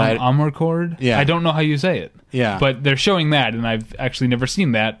 Yeah, but Amarcord? Yeah. I don't know how you say it. Yeah. But they're showing that, and I've actually never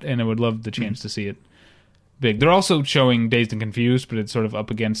seen that, and I would love the chance to see it big. They're also showing Dazed and Confused, but it's sort of up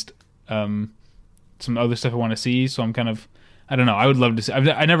against some other stuff I want to see, so I'm kind of, I don't know. I would love to see.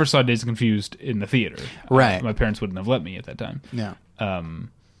 I never saw Dazed and Confused in the theater. Right. My parents wouldn't have let me at that time. Yeah.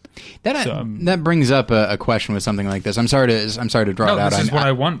 So, that brings up a question with something like this. I'm sorry to draw it out. This is what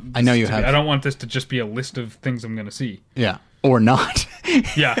I want. I know you have. I don't want this to just be a list of things I'm going to see. Yeah, or not.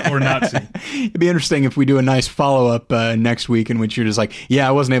 Yeah, or not see. It'd be interesting if we do a nice follow up next week in which you're just like, yeah,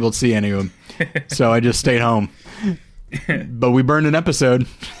 I wasn't able to see any of them, so I just stayed home. But we burned an episode.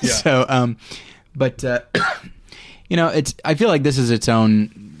 Yeah. So, it's. I feel like this is its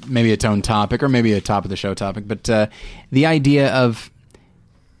own topic, or maybe a top of the show topic. But the idea of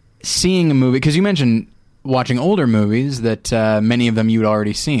seeing a movie, because you mentioned watching older movies that many of them you'd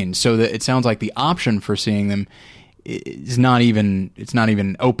already seen, so that it sounds like the option for seeing them is not even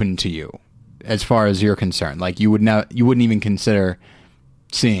open to you as far as you're concerned. Like you wouldn't even consider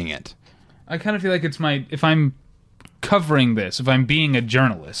seeing it. I kind of feel like if I'm covering this, if I'm being a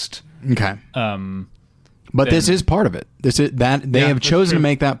journalist, okay. But this is part of it. They have chosen to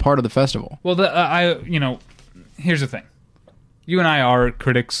make that part of the festival. Well, here's the thing. You and I are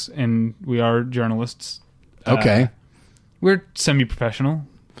critics, and we are journalists. Okay. We're semi-professional,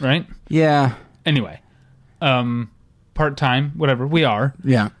 right? Yeah. Anyway, part-time, whatever, we are.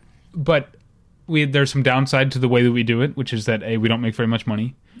 Yeah. But there's some downside to the way that we do it, which is that, we don't make very much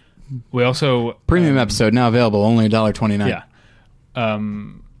money. We also... Premium episode, now available, only $1.29. Yeah.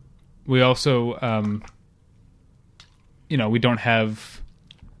 We also, we don't have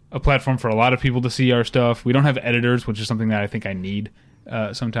a platform for a lot of people to see our stuff. We don't have editors, which is something that I think I need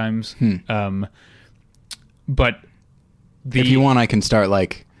sometimes. But if you want, I can start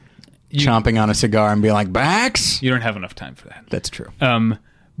chomping on a cigar and be like, Bax? You don't have enough time for that. That's true.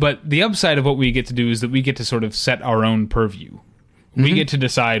 But the upside of what we get to do is that we get to sort of set our own purview. Mm-hmm. We get to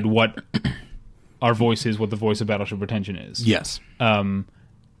decide what our voice is, what the voice of Battleship Retention is. Yes.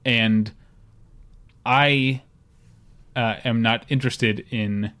 And I am not interested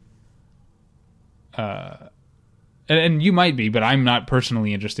in... and you might be, but I'm not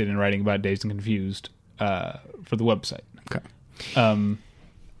personally interested in writing about Dazed and Confused for the website. Okay.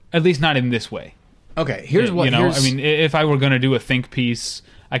 At least not in this way. Okay, here's what... I mean, if I were going to do a think piece,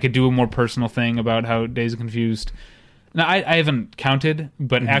 I could do a more personal thing about how Dazed and Confused... Now, I haven't counted,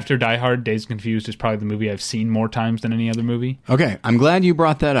 but after Die Hard, Dazed and Confused is probably the movie I've seen more times than any other movie. Okay, I'm glad you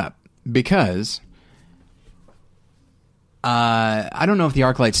brought that up, because... I don't know if the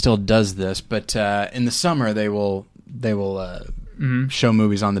ArcLight still does this, but in the summer they will show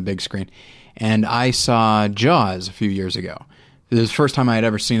movies on the big screen. And I saw Jaws a few years ago. It was the first time I had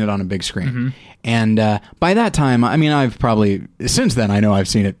ever seen it on a big screen. Mm-hmm. And by that time, I mean, I've probably... Since then, I know I've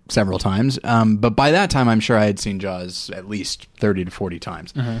seen it several times. But by that time, I'm sure I had seen Jaws at least 30 to 40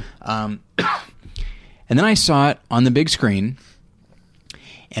 times. Uh-huh. And then I saw it on the big screen.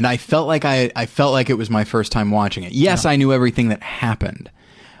 and I felt like I felt like it was my first time watching it. Yes, I knew everything that happened.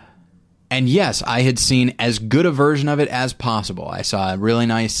 And yes, I had seen as good a version of it as possible. I saw a really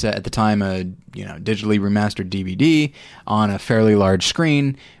nice, at the time, a digitally remastered DVD on a fairly large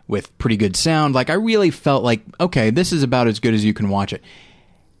screen with pretty good sound. Like, I really felt like, okay, this is about as good as you can watch it.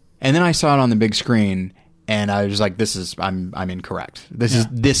 And then I saw it on the big screen, and I was like, I'm incorrect.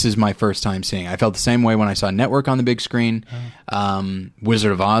 This is my first time seeing it. I felt the same way when I saw Network on the big screen,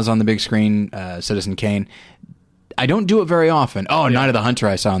 Wizard of Oz on the big screen, Citizen Kane. I don't do it very often. Oh, Night of the Hunter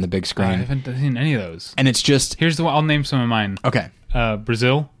I saw on the big screen. I haven't seen any of those. And it's just... Here's the one. I'll name some of mine. Okay.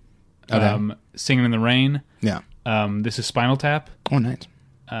 Brazil. Okay. Singing in the Rain. Yeah. This is Spinal Tap. Oh, nice.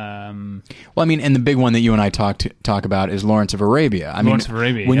 Well, I mean, and the big one that you and I talk about is Lawrence of Arabia. Lawrence of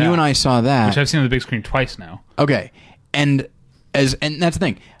Arabia, when you and I saw that... Which I've seen on the big screen twice now. Okay. And that's the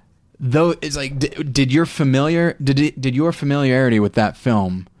thing. Though, it's like, did your familiarity with that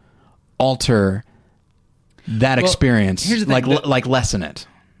film alter... that experience, here's the thing, like lessen it.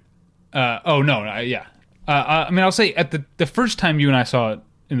 Yeah. I mean, I'll say at the first time you and I saw it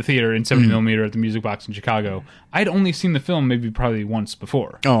in the theater in 70mm at the Music Box in Chicago, I'd only seen the film probably once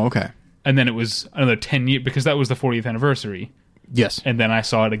before. Oh, okay. And then it was another 10 years, because that was the 40th anniversary. Yes. And then I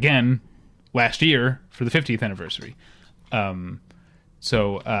saw it again last year for the 50th anniversary.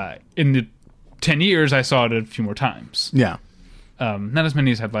 So in the 10 years, I saw it a few more times. Yeah. Not as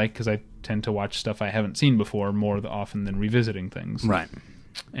many as I'd like, because I tend to watch stuff I haven't seen before more often than revisiting things. Right.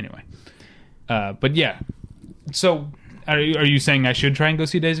 Anyway. But yeah. So, are you saying I should try and go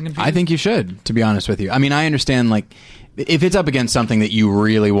see Dazed and Confused? I think you should, to be honest with you. I mean, I understand, like, if it's up against something that you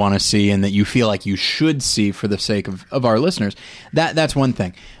really want to see and that you feel like you should see for the sake of our listeners, that's one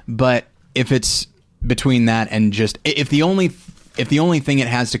thing. But if it's between that and just... If the only thing it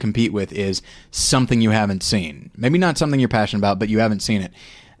has to compete with is something you haven't seen, maybe not something you're passionate about, but you haven't seen it,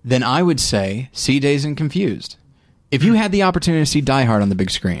 then I would say see Dazed and Confused. If you had the opportunity to see Die Hard on the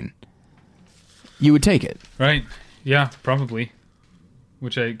big screen, you would take it. Right. Yeah, probably.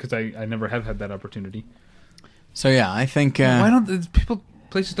 Because I never have had that opportunity. So yeah, I think... Why don't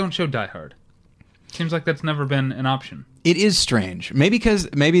places don't show Die Hard? Seems like that's never been an option. It is strange. Maybe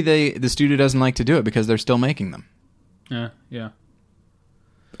the studio doesn't like to do it because they're still making them. Yeah.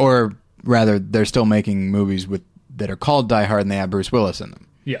 Or rather, they're still making movies that are called Die Hard and they have Bruce Willis in them.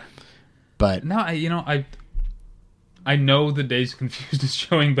 Yeah. But now I know the Dazed and Confused is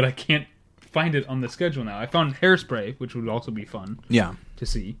showing, but I can't find it on the schedule now. I found Hairspray, which would also be fun. Yeah. To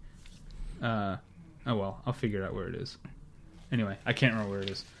see. Oh well, I'll figure out where it is. Anyway, I can't remember where it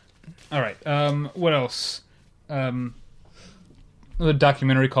is. All right. What else? A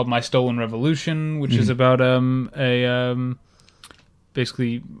documentary called My Stolen Revolution, which is about a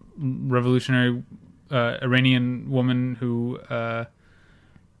basically revolutionary Iranian woman who, or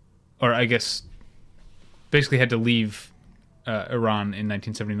I guess, basically had to leave Iran in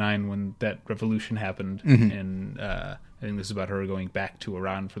 1979 when that revolution happened, and I think this is about her going back to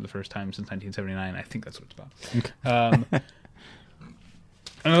Iran for the first time since 1979. I think that's what it's about. Okay.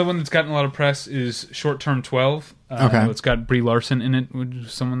 Another one that's gotten a lot of press is Short Term 12. Okay. It's got Brie Larson in it, which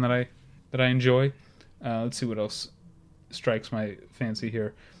is someone that I enjoy. Let's see what else strikes my fancy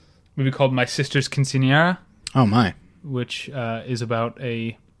here. A movie called My Sister's Quinceañera. Oh my! Which is about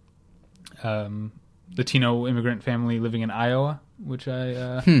a Latino immigrant family living in Iowa. Which I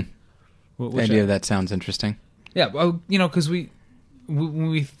the idea of that sounds interesting. Yeah, well, because when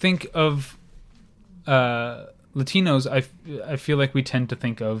we think of Latinos, I feel like we tend to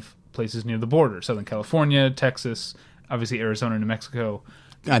think of places near the border: Southern California, Texas, obviously Arizona, New Mexico.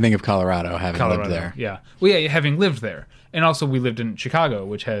 I think of Colorado, having lived there. Yeah. Well, yeah, having lived there. And also we lived in Chicago,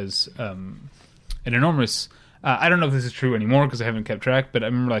 which has an enormous... I don't know if this is true anymore because I haven't kept track, but I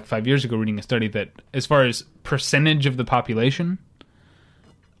remember like 5 years ago reading a study that as far as percentage of the population,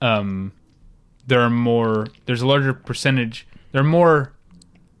 there's a larger percentage... There are more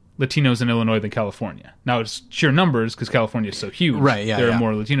Latinos in Illinois than California. Now, it's sheer numbers because California is so huge. Right, yeah. There are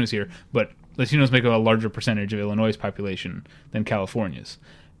more Latinos here, but Latinos make up a larger percentage of Illinois' population than California's.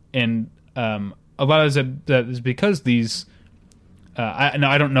 And a lot of that is because these...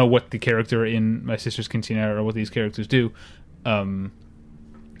 I don't know what the character in My Sister's Quinceañera or what these characters do,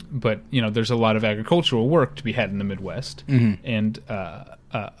 but there's a lot of agricultural work to be had in the Midwest, and a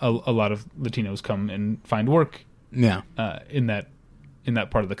lot of Latinos come and find work in that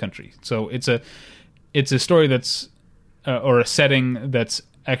part of the country. So it's a story that's or a setting that's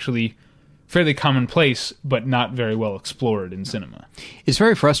actually fairly commonplace, but not very well explored in cinema. It's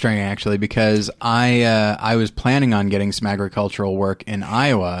very frustrating, actually, because I was planning on getting some agricultural work in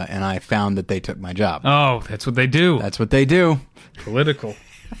Iowa, and I found that they took my job. Oh, that's what they do. That's what they do. Political.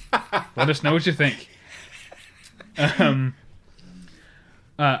 Let us know what you think.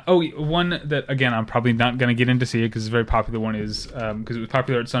 One that, again, I'm probably not going to get into see it because it's a very popular one is because it was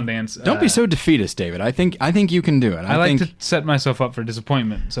popular at Sundance. Don't be so defeatest, David. I think you can do it. I like think to set myself up for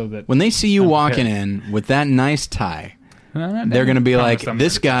disappointment so that when they see you walking in with that nice tie, they're going to be like,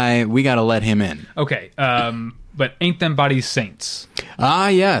 this guy, we got to let him in. Okay, but Ain't Them Bodies Saints? Ah,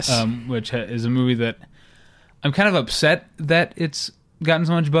 yes. Which is a movie that I'm kind of upset that it's gotten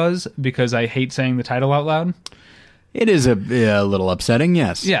so much buzz because I hate saying the title out loud. It is a little upsetting,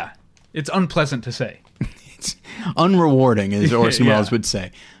 yes. Yeah, it's unpleasant to say. It's unrewarding, as Orson Welles would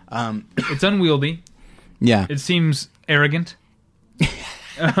say. It's unwieldy. Yeah. It seems arrogant.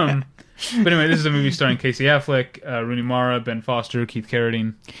 But anyway, this is a movie starring Casey Affleck, Rooney Mara, Ben Foster, Keith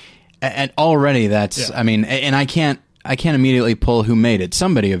Carradine. And already that's, I mean, and I can't immediately pull who made it.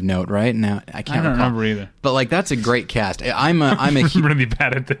 Somebody of note, right? Now I can't recall. Remember either. But like, that's a great cast. I'm really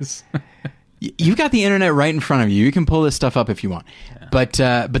bad at this. You've got the internet right in front of you. You can pull this stuff up if you want.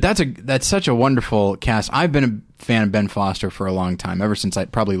 Yeah. But that's such a wonderful cast. I've been a fan of Ben Foster for a long time, ever since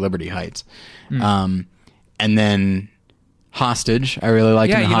probably Liberty Heights. And then Hostage. I really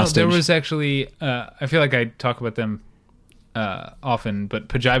liked him in Hostage. There was actually I feel like I talk about them often, but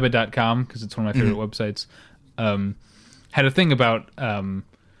Pajiba.com, because it's one of my favorite websites, had a thing about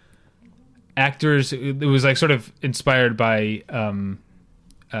actors. It was like sort of inspired by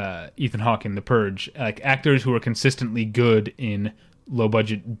Ethan Hawke in The Purge, like actors who are consistently good in low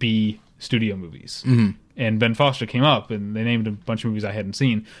budget B studio movies. And Ben Foster came up, and they named a bunch of movies I hadn't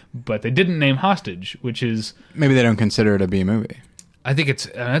seen, but they didn't name Hostage, which is maybe they don't consider it a B movie. I think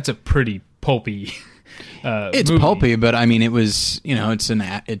that's a pretty pulpy. It's movie. pulpy, but I mean, it was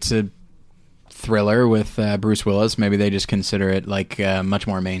it's a thriller with Bruce Willis. Maybe they just consider it like much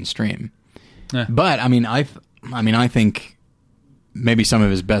more mainstream. But I mean, I think maybe some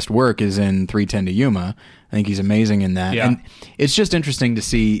of his best work is in 3:10 to Yuma. I think he's amazing in that. Yeah. And it's just interesting to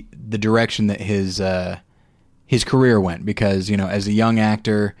see the direction that his career went, because, as a young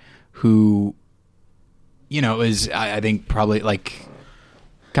actor who, is, I think, probably like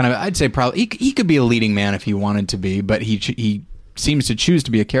kind of, I'd say probably he could be a leading man if he wanted to be, but he seems to choose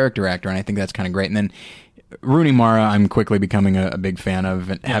to be a character actor, and I think that's kind of great. And then Rooney Mara, I'm quickly becoming a big fan of,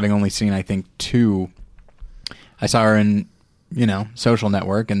 having only seen, I think, 2. I saw her in Social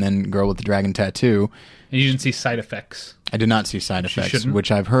Network, and then Girl with the Dragon Tattoo. And you didn't see Side Effects. I did not see Side Effects,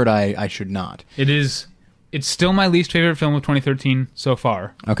 which I've heard I should not. It's still my least favorite film of 2013 so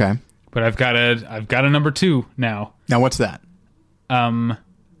far. Okay. But I've got a number 2 now. Now what's that? I'm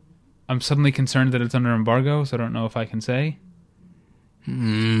suddenly concerned that it's under embargo, so I don't know if I can say.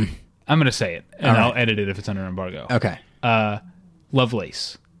 I'm going to say it, and I'll edit it if it's under embargo. Okay.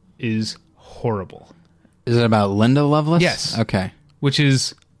 Lovelace is horrible. Is it about Linda Lovelace? Yes. Okay. Which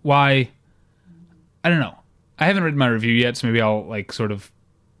is why, I don't know. I haven't read my review yet, so maybe I'll sort of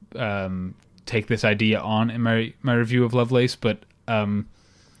take this idea on in my review of Lovelace. But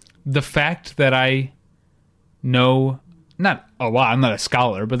the fact that I know, not a lot, I'm not a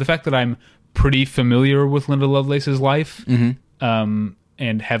scholar, but the fact that I'm pretty familiar with Linda Lovelace's life and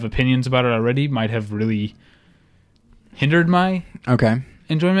have opinions about it already might have really hindered my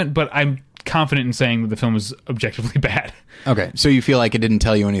enjoyment. But I'm confident in saying that the film is objectively bad. Okay, so you feel like it didn't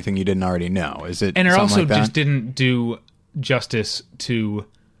tell you anything you didn't already know. Is it? And it also like that? just didn't do justice to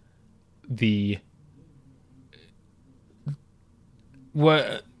the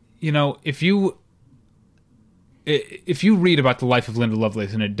if you read about the life of Linda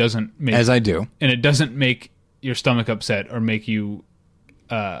Lovelace and it doesn't make, as I do, and it doesn't make your stomach upset or make you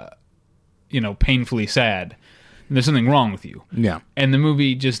painfully sad, then there's something wrong with you. Yeah. And the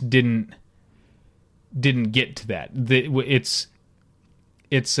movie just didn't get to that.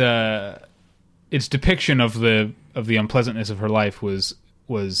 Its depiction of the unpleasantness of her life was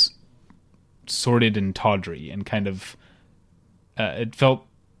sordid and tawdry, and kind of it felt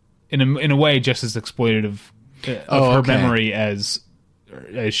in a way just as exploitative of her memory as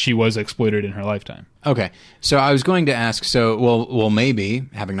she was exploited in her lifetime. Okay, so I was going to ask. So, well, maybe,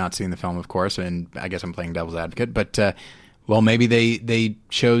 having not seen the film, of course, and I guess I'm playing devil's advocate, but maybe they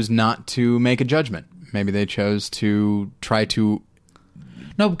chose not to make a judgment. Maybe they chose to try to.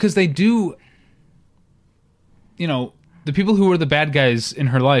 No, because they do. The people who are the bad guys in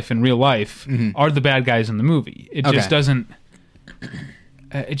her life in real life are the bad guys in the movie. It just doesn't.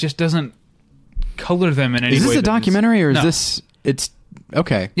 It just doesn't color them in any way. Is this a documentary, or is this? It's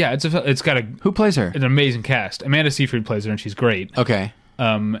okay. Yeah, it's got a. Who plays her? An amazing cast. Amanda Seyfried plays her, and she's great. Okay.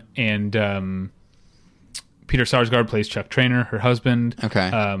 And Peter Sarsgaard plays Chuck Traynor, her husband. Okay.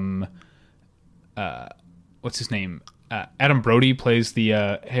 What's his name? Adam Brody plays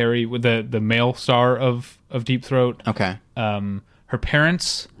the Harry with the male star of Deep Throat. Okay. Her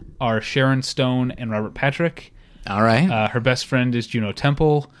parents are Sharon Stone and Robert Patrick. All right. Her best friend is Juno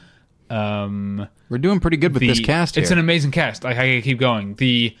Temple. We're doing pretty good with this cast here. It's an amazing cast. I can keep going.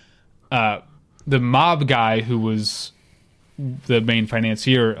 The mob guy who was the main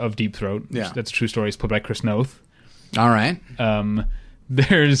financier of Deep Throat. Yeah. That's a true story. Is played by Chris Noth. All right.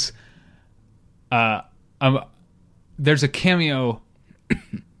 There's a cameo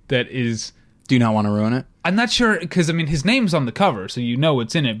that is. Do you not want to ruin it? I'm not sure because I mean his name's on the cover, so you know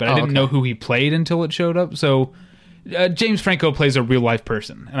it's in it. But I didn't know who he played until it showed up. So James Franco plays a real life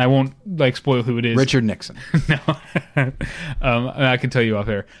person, and I won't like spoil who it is. Richard Nixon. No, I can tell you off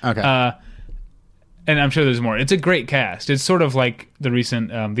air. Okay. And I'm sure there's more. It's a great cast. It's sort of like the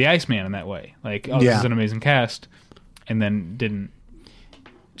recent The Iceman in that way. Like, this is an amazing cast, and then didn't.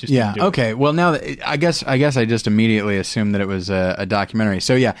 Yeah. Okay. Well, now that, I guess I just immediately assumed that it was a documentary.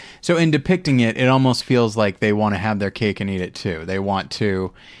 So yeah. So in depicting it, it almost feels like they want to have their cake and eat it too. They want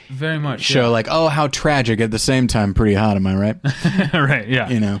to very much show like, oh, how tragic, at the same time pretty hot. Am I right? Right. Yeah.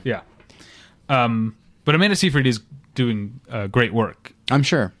 You know. Yeah. But Amanda Seyfried is doing great work. I'm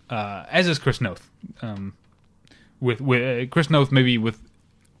sure. As is Chris Noth. With Chris Noth, maybe with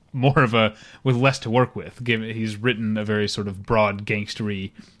less to work with. Given he's written a very sort of broad,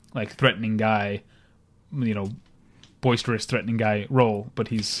 gangstery, like threatening guy, boisterous, threatening guy role. But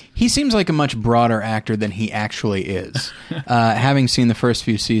he seems like a much broader actor than he actually is. Having seen the first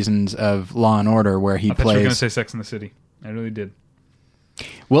few seasons of Law and Order, where he I thought plays. you were going to say Sex and the City. I really did.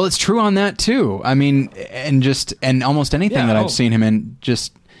 Well, it's true on that too. I mean, and almost anything that I've seen him in,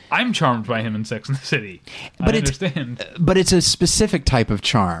 just. I'm charmed by him in Sex and the City. But I understand. But it's a specific type of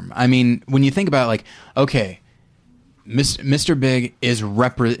charm. I mean, when you think about like, okay, Mr. Big is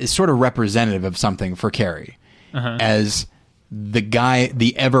sort of representative of something for Carrie as the guy,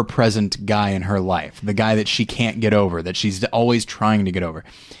 the ever-present guy in her life, the guy that she can't get over, that she's always trying to get over.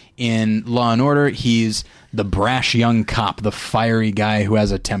 In Law and Order, he's the brash young cop, the fiery guy who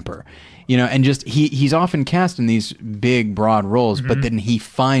has a temper. And just he's often cast in these big, broad roles, but then he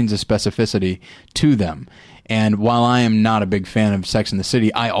finds a specificity to them. And while I am not a big fan of Sex and the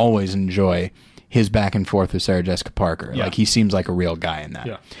City, I always enjoy his back and forth with Sarah Jessica Parker. Yeah. Like, he seems like a real guy in that.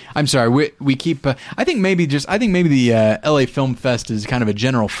 Yeah. I'm sorry, we keep. I think maybe the LA Film Fest is kind of a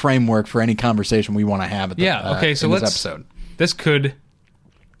general framework for any conversation we want to have. Okay, so let's. This episode.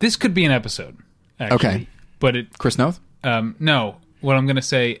 This could be an episode. Actually, okay, but it. Chris Noth? No. What I'm going to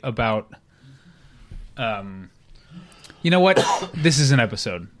say about. You know what? This is an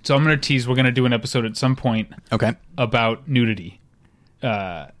episode. So I'm going to tease. We're going to do an episode at some point. Okay. About nudity,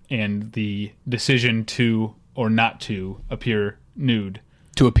 and the decision to or not to appear nude.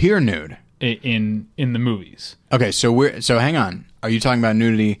 To appear nude in the movies. Okay. So hang on. Are you talking about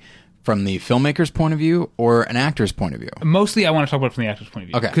nudity from the filmmaker's point of view or an actor's point of view? Mostly, I want to talk about it from the actor's point of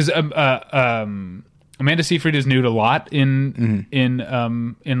view. Okay. Because Amanda Seyfried is nude a lot in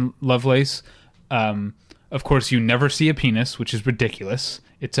Lovelace. Of course, you never see a penis, which is ridiculous.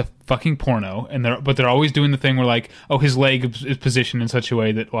 It's a fucking porno, but they're always doing the thing where like, oh, his leg is positioned in such a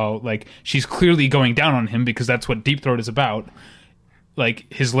way that while like she's clearly going down on him because that's what Deep Throat is about. Like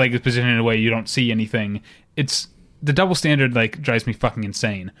his leg is positioned in a way you don't see anything. It's the double standard like drives me fucking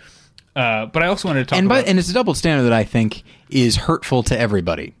insane. But I also wanted to talk and it's a double standard that I think is hurtful to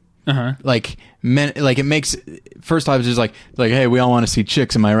everybody. Like it makes first off it's just like hey, we all want to see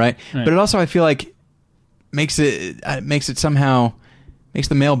chicks, am I right? But it also I feel like makes the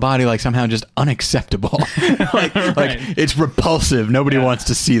male body like somehow just unacceptable. like it's repulsive. Nobody wants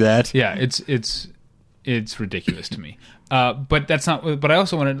to see that. Yeah, it's ridiculous to me. But that's not. But I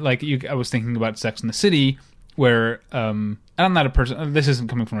also wanted I was thinking about Sex and the City, where I'm not a person. This isn't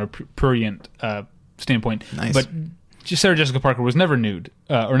coming from a prurient standpoint. Nice. But Sarah Jessica Parker was never nude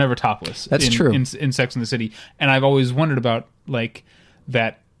or never topless. That's true in Sex and the City, and I've always wondered about like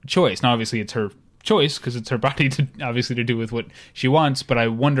that choice. Now, obviously, it's her choice because it's her body to do with what she wants. But I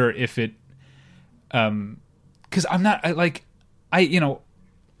wonder if it, because I'm not I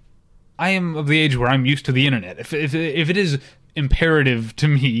am of the age where I'm used to the internet. If it is imperative to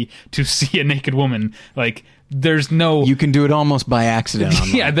me to see a naked woman, like there's no... You can do it almost by accident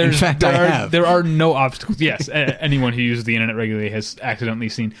online. Yeah, in fact, there are no obstacles. Yes, anyone who uses the internet regularly has accidentally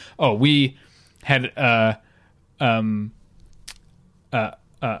seen, oh, we had a home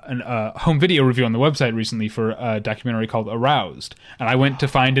video review on the website recently for a documentary called Aroused, and I went to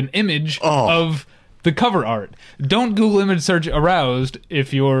find an image of the cover art. Don't Google image search Aroused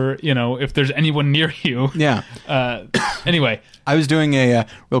if you're, if there's anyone near you. Yeah. Anyway. I was doing a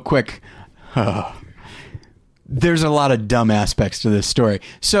real quick... there's a lot of dumb aspects to this story.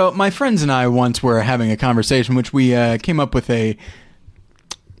 So my friends and I once were having a conversation, which we came up with a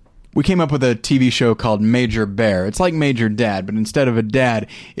TV show called Major Bear. It's like Major Dad, but instead of a dad,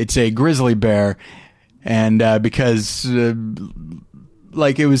 it's a grizzly bear. And because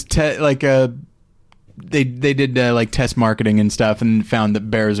like it was they did like test marketing and stuff and found that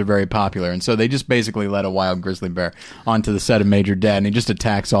bears are very popular, and so they just basically let a wild grizzly bear onto the set of Major Dad, and he just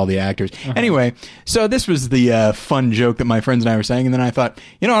attacks all the actors. Anyway, so this was the fun joke that my friends and I were saying, and then I thought,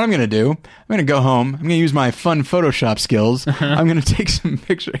 you know what I'm going to do? I'm going to go home. I'm going to use my fun Photoshop skills. I'm going to take some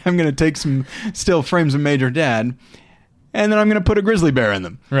pictures. I'm going to take some still frames of Major Dad, and then I'm going to put a grizzly bear in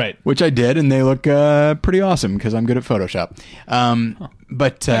them. Right. Which I did, and they look pretty awesome because I'm good at Photoshop.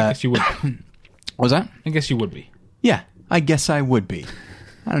 But I guess you would. What was that? I guess you would be. Yeah, I guess I would be.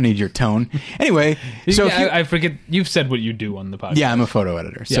 I don't need your tone. Anyway, so yeah, I forget, you've said what you do on the podcast. Yeah, I'm a photo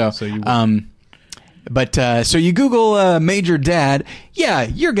editor. Yeah, so you would. so you Google Major Dad, yeah,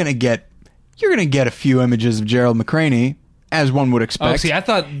 you're gonna get a few images of Gerald McCraney, as one would expect. Oh, see, I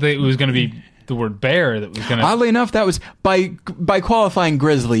thought that it was going to be the word bear that was going to... Oddly enough, that was by qualifying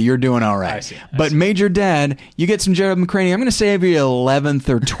grizzly, you're doing all right. I see. But Major Dad, you get some Gerald McCraney. I'm going to say every 11th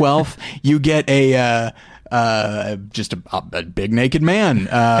or 12th, you get a just a big naked man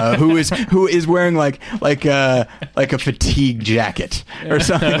who is wearing like a fatigue jacket or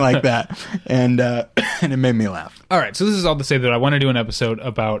something like that, and it made me laugh. All right, so this is all to say that I want to do an episode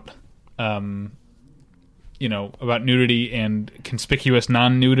about about nudity and conspicuous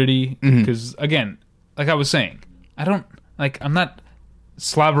non-nudity, because again, like I was saying, I'm not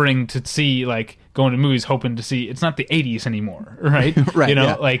slobbering to see, like, going to movies hoping to see, it's not the 80s anymore, right? Right,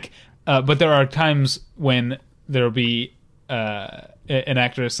 yeah. But there are times when there'll be an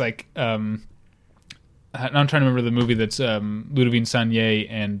actress like now I'm trying to remember the movie that's Ludivine Sagnier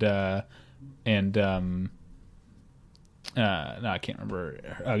and no, I can't remember.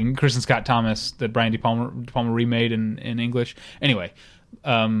 Kristen Scott Thomas that Brian De Palma remade in English. Anyway,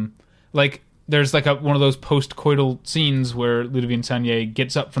 there's like one of those post-coital scenes where Ludivine Sagnier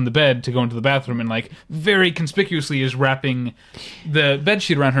gets up from the bed to go into the bathroom and like very conspicuously is wrapping the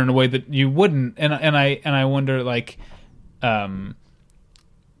bedsheet around her in a way that you wouldn't. And I wonder, like, I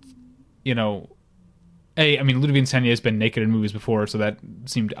mean, Ludivine Sagnier has been naked in movies before, so that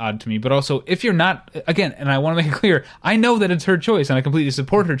seemed odd to me. But also, if you're not, again, and I want to make it clear, I know that it's her choice, and I completely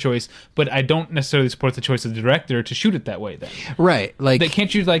support her choice, but I don't necessarily support the choice of the director to shoot it that way. Then, right? Like,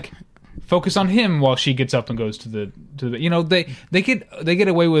 can't you focus on him while she gets up and goes to the they get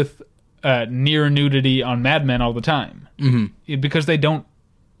away with near nudity on Mad Men all the time, because they don't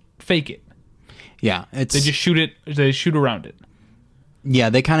fake it. Yeah, they just shoot it. They shoot around it.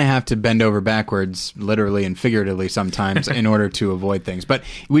 Yeah, they kind of have to bend over backwards, literally and figuratively sometimes, in order to avoid things. But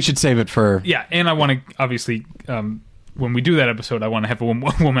we should save it for... Yeah, and I want to, obviously, when we do that episode, I want to have a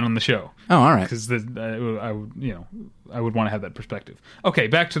woman on the show. Oh, all right. Because I would want to have that perspective. Okay,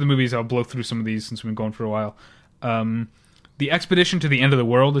 back to the movies. I'll blow through some of these since we've been going for a while. The Expedition to the End of the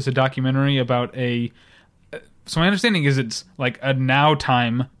World is a documentary about so my understanding is it's like a now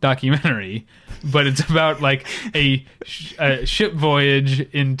time documentary, but it's about like a ship voyage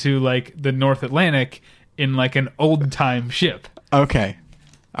into like the North Atlantic in like an old time ship. Okay.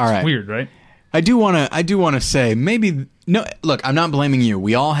 All right. It's weird, right? I do want to say maybe no, look, I'm not blaming you.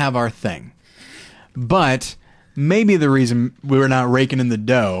 We all have our thing. But maybe the reason we're not raking in the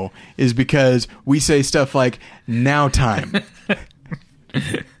dough is because we say stuff like now time.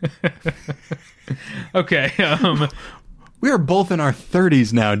 Okay. We are both in our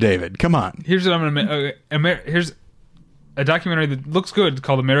 30s now, David. Come on. Here's what I'm going to... here's a documentary that looks good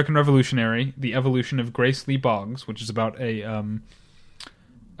called American Revolutionary, The Evolution of Grace Lee Boggs, which is about a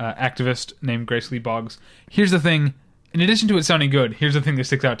activist named Grace Lee Boggs. Here's the thing. In addition to it sounding good, here's the thing that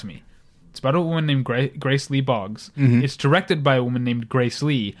sticks out to me. It's about a woman named Grace Lee Boggs. Mm-hmm. It's directed by a woman named Grace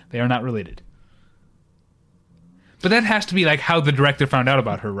Lee. They are not related. But that has to be like how the director found out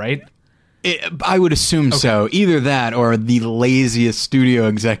about her, right? I would assume so. Either that or the laziest studio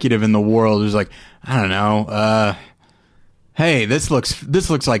executive in the world who's like, I don't know, hey, this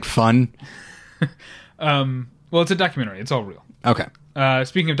looks like fun. Well, it's a documentary. It's all real. Okay.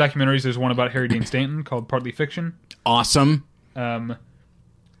 Speaking of documentaries, there's one about Harry Dean Stanton called Partly Fiction. Awesome.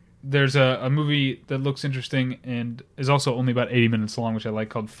 There's a movie that looks interesting and is also only about 80 minutes long, which I like,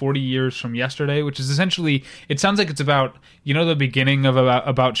 called 40 Years from Yesterday, which is essentially, it sounds like it's about, the beginning of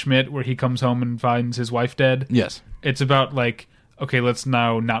About Schmidt, where he comes home and finds his wife dead. Yes. It's about like, okay, let's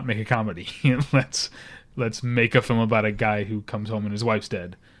now not make a comedy. let's make a film about a guy who comes home and his wife's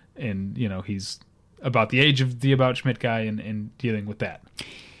dead. And, he's about the age of the About Schmidt guy and dealing with that.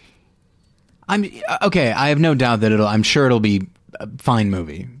 I'm okay. I have no doubt that I'm sure it'll be a fine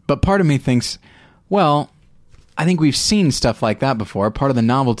movie. But part of me thinks, well, I think we've seen stuff like that before. Part of the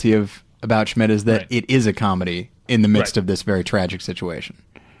novelty about Schmidt is that it is a comedy in the midst of this very tragic situation.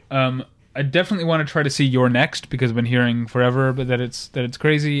 I definitely want to try to see You're Next because I've been hearing forever that it's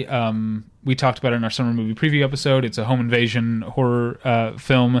crazy. We talked about it in our summer movie preview episode. It's a home invasion horror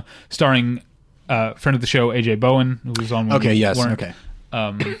film starring friend of the show AJ Bowen, who was on. Okay, yes, okay.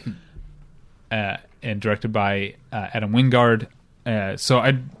 And directed by Adam Wingard. So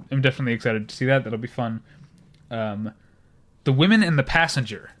I'm definitely excited to see that. That'll be fun. The Women and the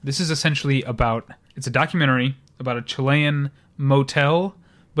Passenger. This is essentially it's a documentary about a Chilean motel,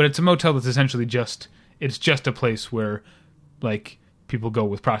 but it's a motel that's essentially just a place where like people go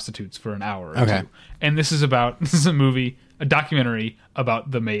with prostitutes for an hour or two. And this is a documentary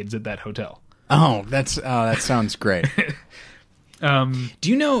about the maids at that hotel. Oh, that sounds great. Do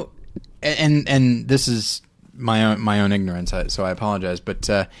you know, and this is my own ignorance, so I apologize, but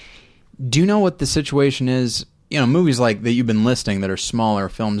do you know what the situation is? You know, movies like that you've been listing that are smaller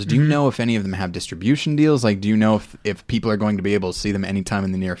films, do you know if any of them have distribution deals? Like, do you know if people are going to be able to see them anytime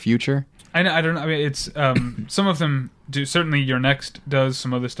in the near future? I don't know. I mean, it's some of them do. Certainly, Your Next does.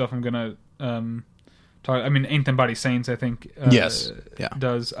 Some other stuff I'm going to talk. I mean, Ain't Them Body Saints, I think, yes, yeah,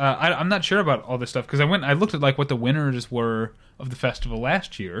 does. I'm not sure about all this stuff because I looked at like what the winners were of the festival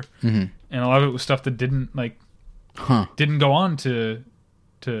last year, and a lot of it was stuff that didn't go on to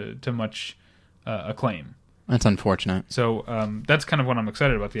much acclaim. That's unfortunate. So that's kind of what I'm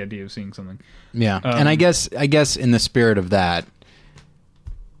excited about, the idea of seeing something. Yeah, and I guess in the spirit of that,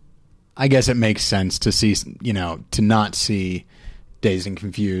 I guess it makes sense to see, to not see Dazed and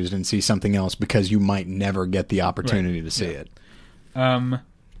Confused and see something else because you might never get the opportunity to see it.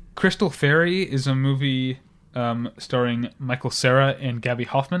 Crystal Fairy is a movie starring Michael Cera and Gabby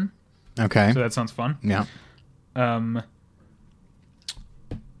Hoffman. Okay. So that sounds fun. Yeah.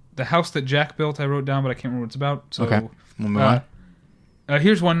 The House That Jack Built, I wrote down, but I can't remember what it's about. So, okay, we'll move on.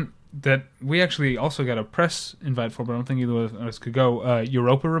 Here's one that we actually also got a press invite for, but I don't think either of us could go.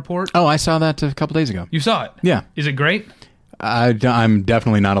 Europa Report. Oh, I saw that a couple days ago. You saw it? Yeah. Is it great? I'm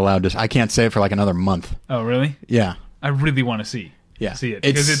definitely not allowed to. I can't say it for like another month. Oh, really? Yeah. I really want to see it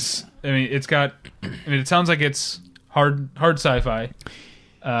because it sounds like it's hard sci-fi.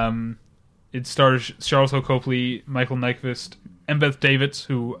 It stars Charles Hill Copley, Michael Nyqvist, and Beth Davids,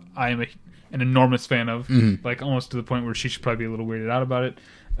 who I am an enormous fan of, like almost to the point where she should probably be a little weirded out about it.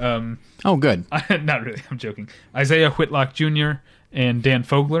 Oh, good. Not really. I'm joking. Isaiah Whitlock Jr. and Dan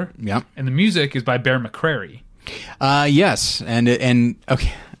Fogler. Yeah. And the music is by Bear McCreary. Yes, and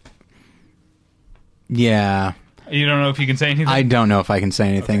okay. Yeah. You don't know if you can say anything? I don't know if I can say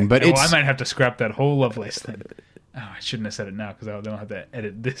anything, but I might have to scrap that whole Lovelace thing. Oh, I shouldn't have said it now because I don't have to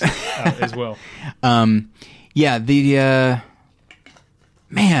edit this out as well. Yeah,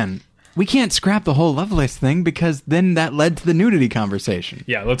 man, we can't scrap the whole Lovelace thing because then that led to the nudity conversation.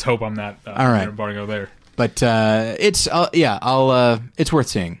 Yeah, let's hope I'm not all right. embargo there. But it's worth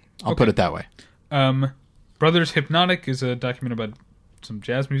seeing. I'll put it that way. Brothers Hypnotic is a documentary about some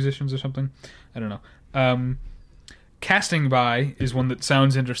jazz musicians or something. I don't know. Casting By is one that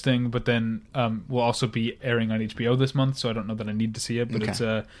sounds interesting, but then will also be airing on HBO this month, so I don't know that I need to see it. But It's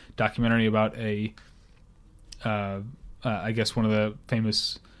a documentary about I guess one of the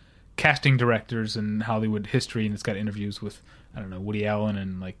famous casting directors in Hollywood history, and it's got interviews with, I don't know, Woody Allen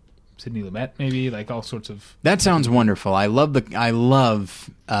and like Sidney Lumet, maybe, like all sorts of. That sounds wonderful. I love the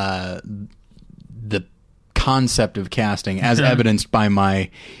concept of casting as evidenced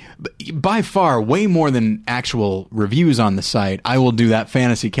by far way more than actual reviews on the site. I will do that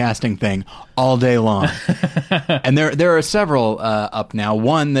fantasy casting thing all day long. And there are several up now.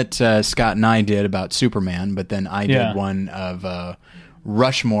 One that Scott and I did about Superman, but then I did one of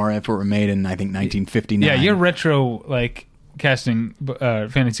Rushmore, if it were made in, I think, 1959. Yeah, your retro like casting,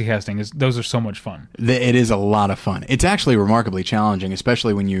 fantasy casting, those are so much fun. It is a lot of fun. It's actually remarkably challenging,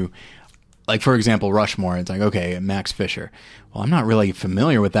 especially when you, like, for example, Rushmore, it's like, okay, Max Fisher. Well, I'm not really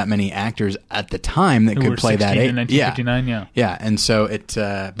familiar with that many actors at the time that could play that. In 1959, yeah, and so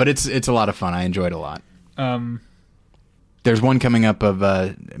but it's a lot of fun. I enjoyed it a lot. There's one coming up of by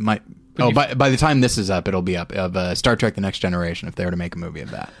the time this is up, it'll be up of Star Trek: The Next Generation. If they were to make a movie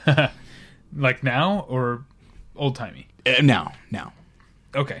of that, like now or old timey? Now.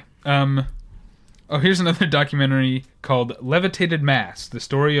 Okay. Here's another documentary called Levitated Mass, the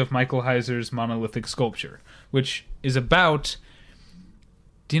story of Michael Heiser's monolithic sculpture, which is about...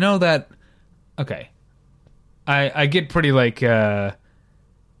 Do you know that... Okay. I get pretty, like,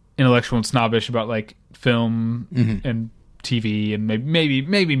 intellectual and snobbish about, like, film and TV and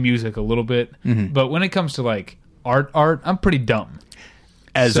maybe music a little bit. Mm-hmm. But when it comes to like art, I'm pretty dumb.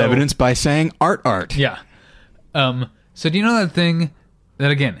 As evidenced by saying art. Yeah. So do you know that thing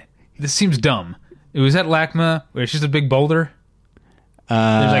that, again, this seems dumb. It was at LACMA where it's just a big boulder.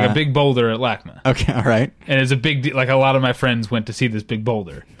 There's like a big boulder at LACMA. Okay, all right. And it's a big deal. Like, a lot of my friends went to see this big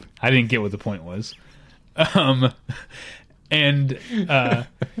boulder. I didn't get what the point was. And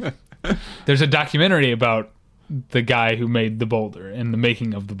there's a documentary about the guy who made the boulder and the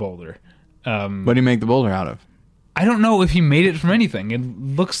making of the boulder. What do you make the boulder out of? I don't know if he made it from anything. It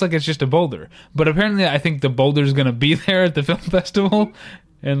looks like it's just a boulder. But apparently I think the boulder's going to be there at the film festival.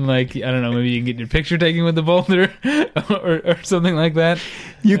 And, like, I don't know, maybe you can get your picture taken with the boulder or something like that.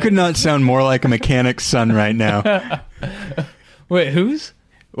 You could not sound more like a mechanic's son right now. Wait, whose?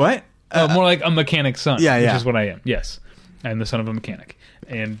 What? More like a mechanic's son. Yeah, yeah. Which is what I am. Yes. I'm the son of a mechanic.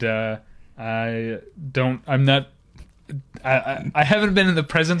 And I haven't been in the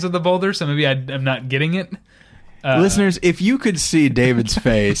presence of the boulder, so maybe I'm not getting it. Listeners, if you could see David's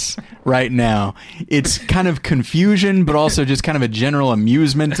face right now, it's kind of confusion, but also just kind of a general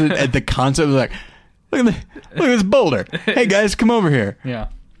amusement at the concept of, like, look at this boulder. Hey guys, come over here. Yeah.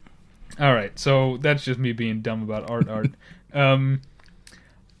 All right. So that's just me being dumb about art. I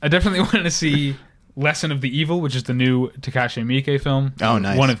definitely want to see Lesson of the Evil, which is the new Takashi Miike film. Oh,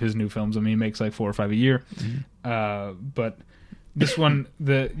 nice. One of his new films. I mean, he makes like 4 or 5 a year. Mm-hmm. But this one,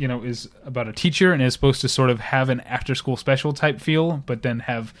 is about a teacher and is supposed to sort of have an after-school special type feel, but then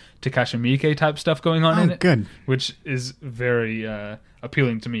have Takashi Miike type stuff going on in it. Good. Which is very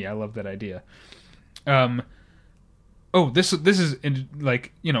appealing to me. I love that idea. This is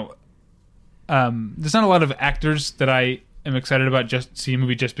like, there's not a lot of actors that I am excited about just see a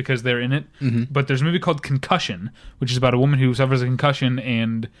movie just because they're in it. Mm-hmm. But there's a movie called Concussion, which is about a woman who suffers a concussion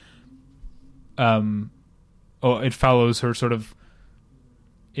and it follows her sort of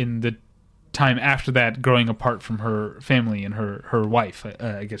in the time after that growing apart from her family and her wife.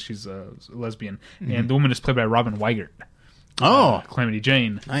 I guess she's a lesbian. Mm-hmm. And the woman is played by Robin Weigert. Calamity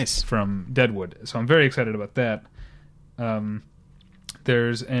Jane. Nice. From Deadwood. So I'm very excited about that.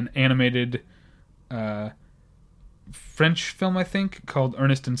 There's an animated French film, I think, called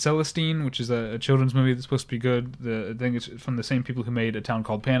Ernest and Celestine, which is a children's movie that's supposed to be good. I think it's from the same people who made A Town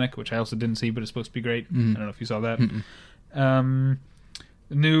Called Panic, which I also didn't see, but it's supposed to be great. Mm. I don't know if you saw that.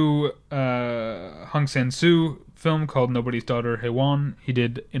 New Hong Sang-soo film called Nobody's Daughter Haewon. He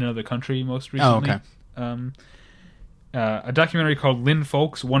did In Another Country most recently. Oh, okay. A documentary called Lynn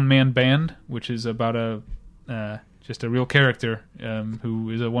Folk's One Man Band, which is about just a real character who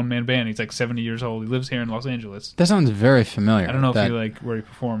is a one-man band. He's like 70 years old. He lives here in Los Angeles. That sounds very familiar. I don't know if he like where he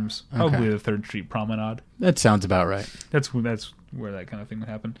performs. Probably the 3rd Street Promenade. That sounds about right. That's where that kind of thing would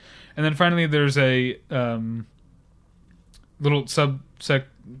happen. And then finally, there's a little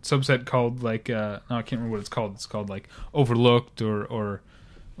subset called like I can't remember what it's called. It's called like Overlooked or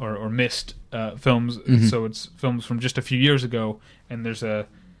Missed films. Mm-hmm. So it's films from just a few years ago, and there's a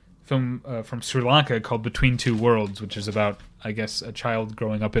film from Sri Lanka called Between Two Worlds, which is about, I guess, a child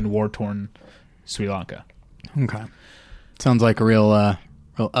growing up in war-torn Sri Lanka. Okay. Sounds like a real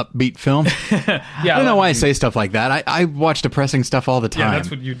upbeat film. Yeah, I don't know why I say stuff like that. I watch depressing stuff all the time. Yeah, that's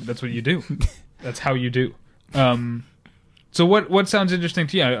what you do. That's how you do. So what sounds interesting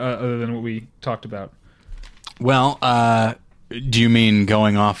to you other than what we talked about? Well, do you mean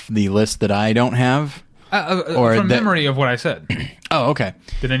going off the list that I don't have? Or from memory of what I said. Oh, okay.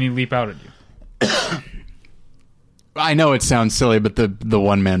 Did any leap out at you? I know it sounds silly, but the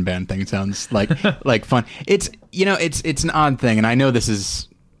one man band thing sounds like like fun. It's it's an odd thing, and I know this is.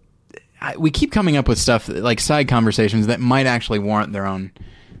 We keep coming up with stuff like side conversations that might actually warrant their own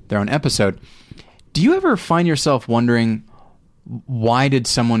episode. Do you ever find yourself wondering why did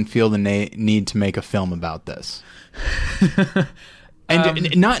someone feel the need to make a film about this?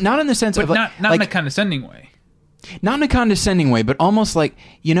 And not in the sense of not in a condescending way. Not in a condescending way, but almost like,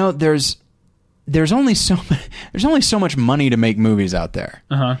 there's only so much money to make movies out there.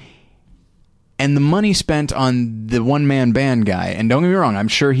 Uh-huh. And the money spent on the one man band guy, and don't get me wrong, I'm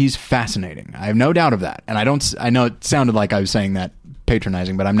sure he's fascinating. I have no doubt of that. And I know it sounded like I was saying that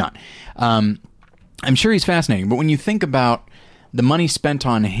patronizing, but I'm not. I'm sure he's fascinating, but when you think about the money spent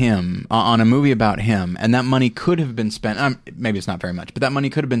on him, on a movie about him, and that money could have been spent, maybe it's not very much, but that money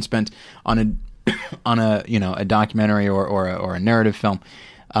could have been spent on a documentary or a narrative film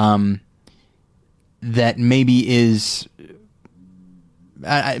that maybe is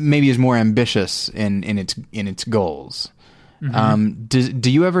more ambitious in its goals. Mm-hmm.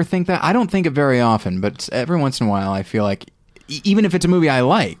 Do you ever think that? I don't think it very often, but every once in a while I feel like even if it's a movie I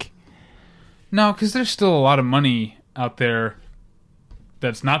like. No, because there's still a lot of money out there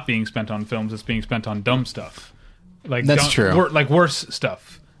that's not being spent on films. It's being spent on dumb stuff. Like That's true. Like worse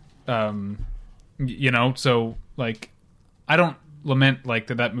stuff. So like, I don't lament like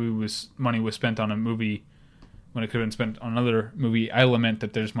that money was spent on a movie when it could have been spent on another movie. I lament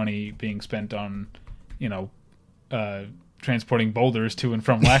that there's money being spent on, transporting boulders to and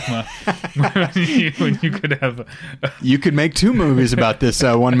from LACMA when you could have. You could make 2 movies about this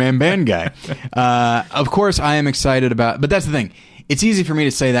one-man band guy. Of course, I am excited about, but that's the thing. It's easy for me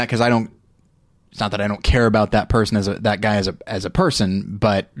to say that because I don't. It's not that I don't care about that person that guy as a person,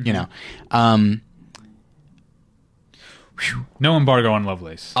 but no embargo on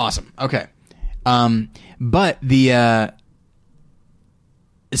Lovelace. Awesome. Okay. But the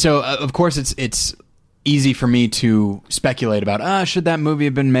so of course it's easy for me to speculate about should that movie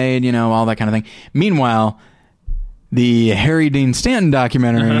have been made, all that kind of thing. Meanwhile, the Harry Dean Stanton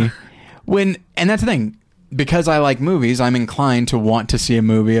documentary, and that's the thing, because I like movies, I'm inclined to want to see a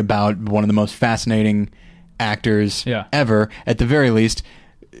movie about one of the most fascinating actors ever. At the very least,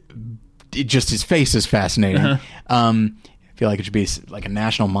 just his face is fascinating. I feel like it should be like a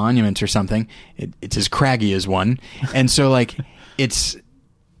national monument or something. It's as craggy as one, and so like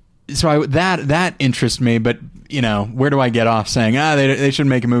that interests me. But where do I get off saying they should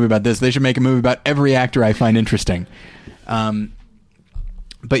make a movie about this? They should make a movie about every actor I find interesting.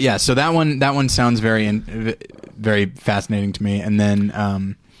 But yeah, so that one sounds very fascinating to me. And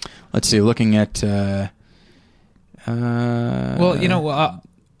then let's see, looking at I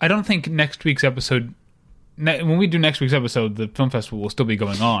don't think next week's episode. When we do next week's episode, the film festival will still be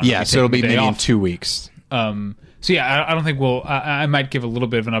going on. Yeah, so it'll be maybe in 2 weeks. So yeah, I don't think we'll. I might give a little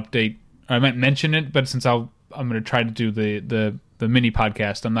bit of an update. Or I might mention it, but since I'm going to try to do the mini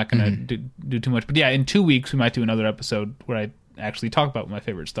podcast, I'm not going to do too much. But yeah, in 2 weeks we might do another episode where I actually talk about what my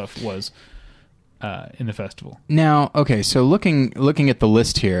favorite stuff was in the festival. Now, okay, so looking at the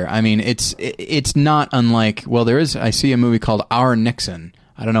list here, I mean, it's not unlike. Well, I see a movie called Our Nixon.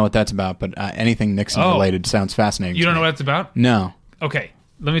 I don't know what that's about, but anything Nixon related sounds fascinating. You don't know what it's about? No. Okay,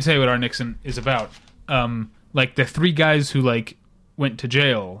 let me tell you what Our Nixon is about. Like the 3 guys who like went to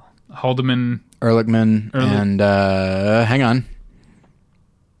jail: Haldeman, Ehrlichman, and hang on,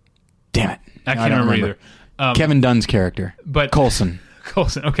 damn it, I can't remember either. Kevin Dunn's character, but Coulson.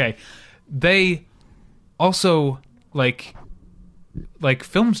 Okay, they also like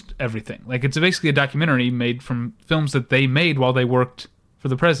filmed everything. Like it's basically a documentary made from films that they made while they worked for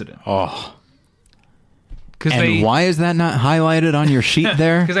the president. Oh. And why is that not highlighted on your sheet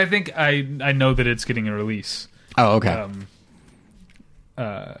there? Because I think I know that it's getting a release. Oh, okay.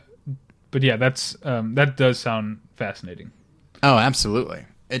 But yeah, that does sound fascinating. Oh, absolutely.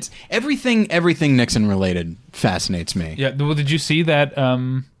 It's everything Nixon related fascinates me. Yeah. Well, did you see that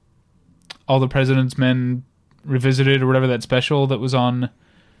All the President's Men Revisited or whatever, that special that was on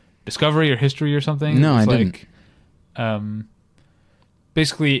Discovery or History or something? No, I didn't.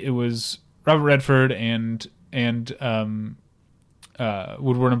 Basically, it was Robert Redford and Woodward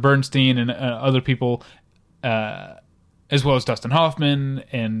and Bernstein and other people, as well as Dustin Hoffman,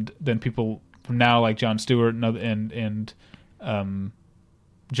 and then people from now like Jon Stewart and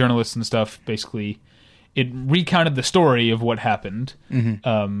journalists and stuff. Basically, it recounted the story of what happened,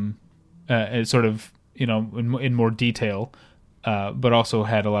 it sort of in more detail, but also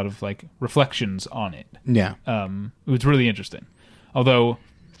had a lot of like reflections on it. Yeah, it was really interesting. Although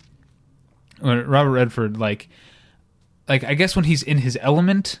Robert Redford, like I guess when he's in his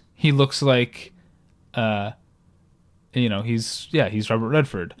element, he looks like, he's Robert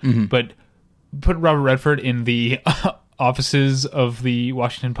Redford. Mm-hmm. But put Robert Redford in the offices of the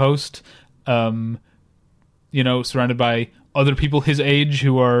Washington Post, surrounded by other people his age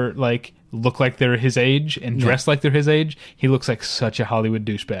who are like look like they're his age and dress like they're his age. He looks like such a Hollywood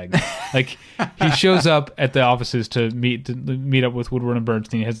douchebag. Like he shows up at the offices to meet up with Woodward and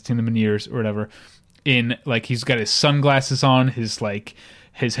Bernstein. He hasn't seen them in years or whatever. In like he's got his sunglasses on, his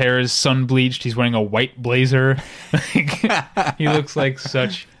hair is sun bleached. He's wearing a white blazer. He looks like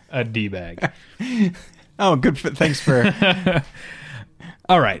such a D-bag. Oh, good. Thanks for.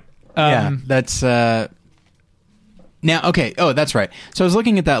 All right. That's. Now, okay. Oh, that's right. So I was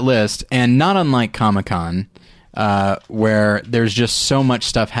looking at that list, and not unlike Comic-Con, where there's just so much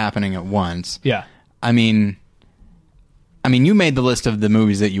stuff happening at once. Yeah. I mean, you made the list of the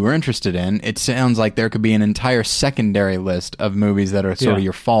movies that you were interested in. It sounds like there could be an entire secondary list of movies that are sort of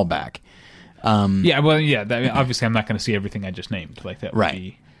your fallback. Obviously, I'm not going to see everything I just named. Like that would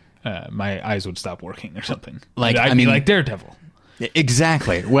be, my eyes would stop working or something. Like I'd be like Daredevil.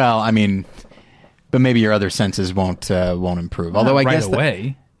 Exactly. Well, I mean, but maybe your other senses won't improve. Although I guess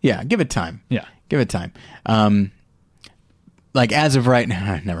away. Yeah, give it time. Yeah, give it time. like as of right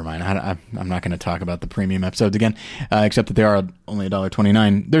now, never mind. I'm not going to talk about the premium episodes again, except that they are only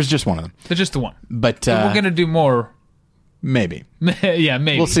 $1.29. There's just one of them. There's just the one. But we're going to do more. Maybe. Yeah,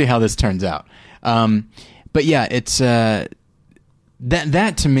 maybe. We'll see how this turns out. But yeah, it's that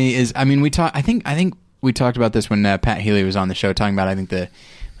to me is. I mean, I think we talked about this when Pat Healy was on the show, talking about I think the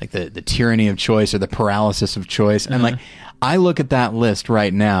tyranny of choice or the paralysis of choice, and like I look at that list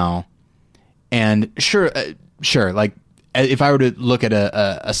right now, and sure, like if I were to look at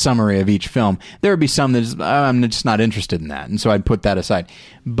a summary of each film, there would be some that I'm just not interested in that, and so I'd put that aside.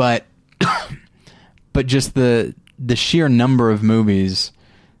 But just the sheer number of movies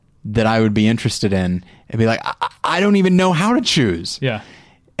that I would be interested in, and be like, I don't even know how to choose. Yeah.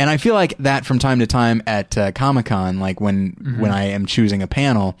 And I feel like that from time to time at Comic-Con, like when I am choosing a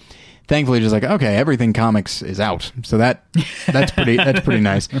panel, thankfully just like, okay, everything comics is out. So that's pretty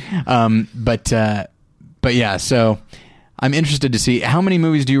nice. But yeah, so I'm interested to see how many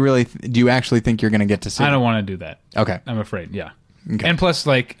movies do you actually think you're going to get to see? I don't want to do that. Okay. I'm afraid. Yeah. Okay. And plus,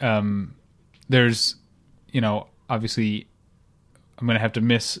 like, there's, obviously I'm going to have to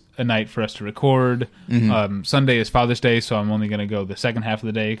miss a night for us to record. Sunday is Father's Day, so I'm only going to go the second half of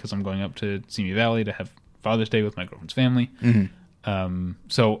the day because I'm going up to Simi Valley to have Father's Day with my girlfriend's family. So,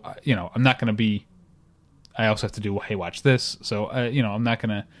 I'm not going to be... I also have to do, hey, watch this. So, I'm not going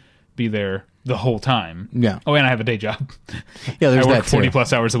to be there the whole time. Yeah. Oh, and I have a day job. Yeah, there's I work that too.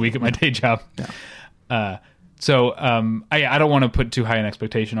 40-plus hours a week at my day job. Yeah. So I don't want to put too high an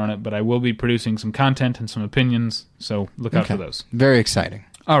expectation on it, but I will be producing some content and some opinions, so look out for those. Very exciting.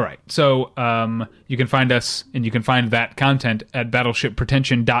 All right. So you can find us, and you can find that content at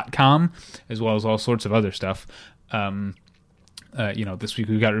battleshippretension.com, as well as all sorts of other stuff. This week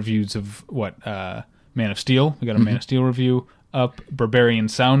we got reviews of Man of Steel. We got a Man of Steel review up. Barbarian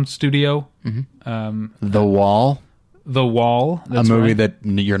Sound Studio. The Wall. The Wall. That's a movie that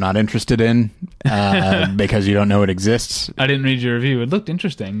you're not interested in because you don't know it exists. I didn't read your review. It looked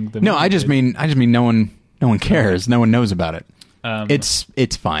interesting. No, I just mean no one cares. No one knows about it.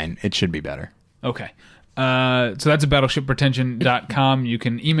 It's fine. It should be better. Okay. So that's at battleshippretension.com. You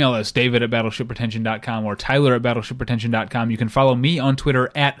can email us, David at battleshippretension.com or Tyler at battleshippretension.com. You can follow me on Twitter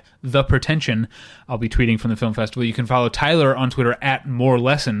at ThePretension. I'll be tweeting from the film festival. You can follow Tyler on Twitter at More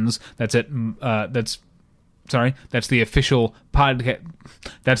Lessons. That's the official podcast.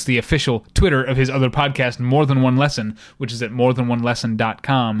 That's the official Twitter of his other podcast, More Than One Lesson, which is at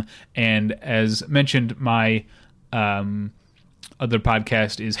morethanonelesson.com. And as mentioned, my other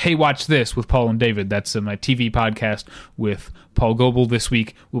podcast is Hey Watch This with Paul and David. That's my TV podcast with Paul Goebel. This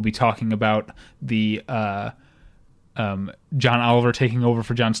week we'll be talking about the John Oliver taking over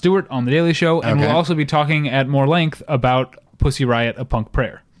for Jon Stewart on The Daily Show. And we'll also be talking at more length about Pussy Riot, A Punk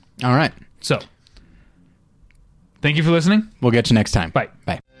Prayer. All right. So, thank you for listening. We'll get you next time. Bye.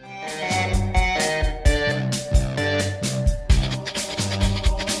 Bye.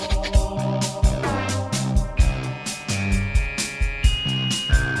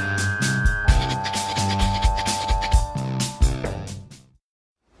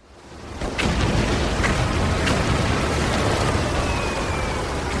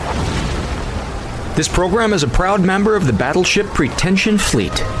 This program is a proud member of the Battleship Pretension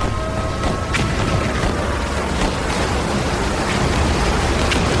Fleet.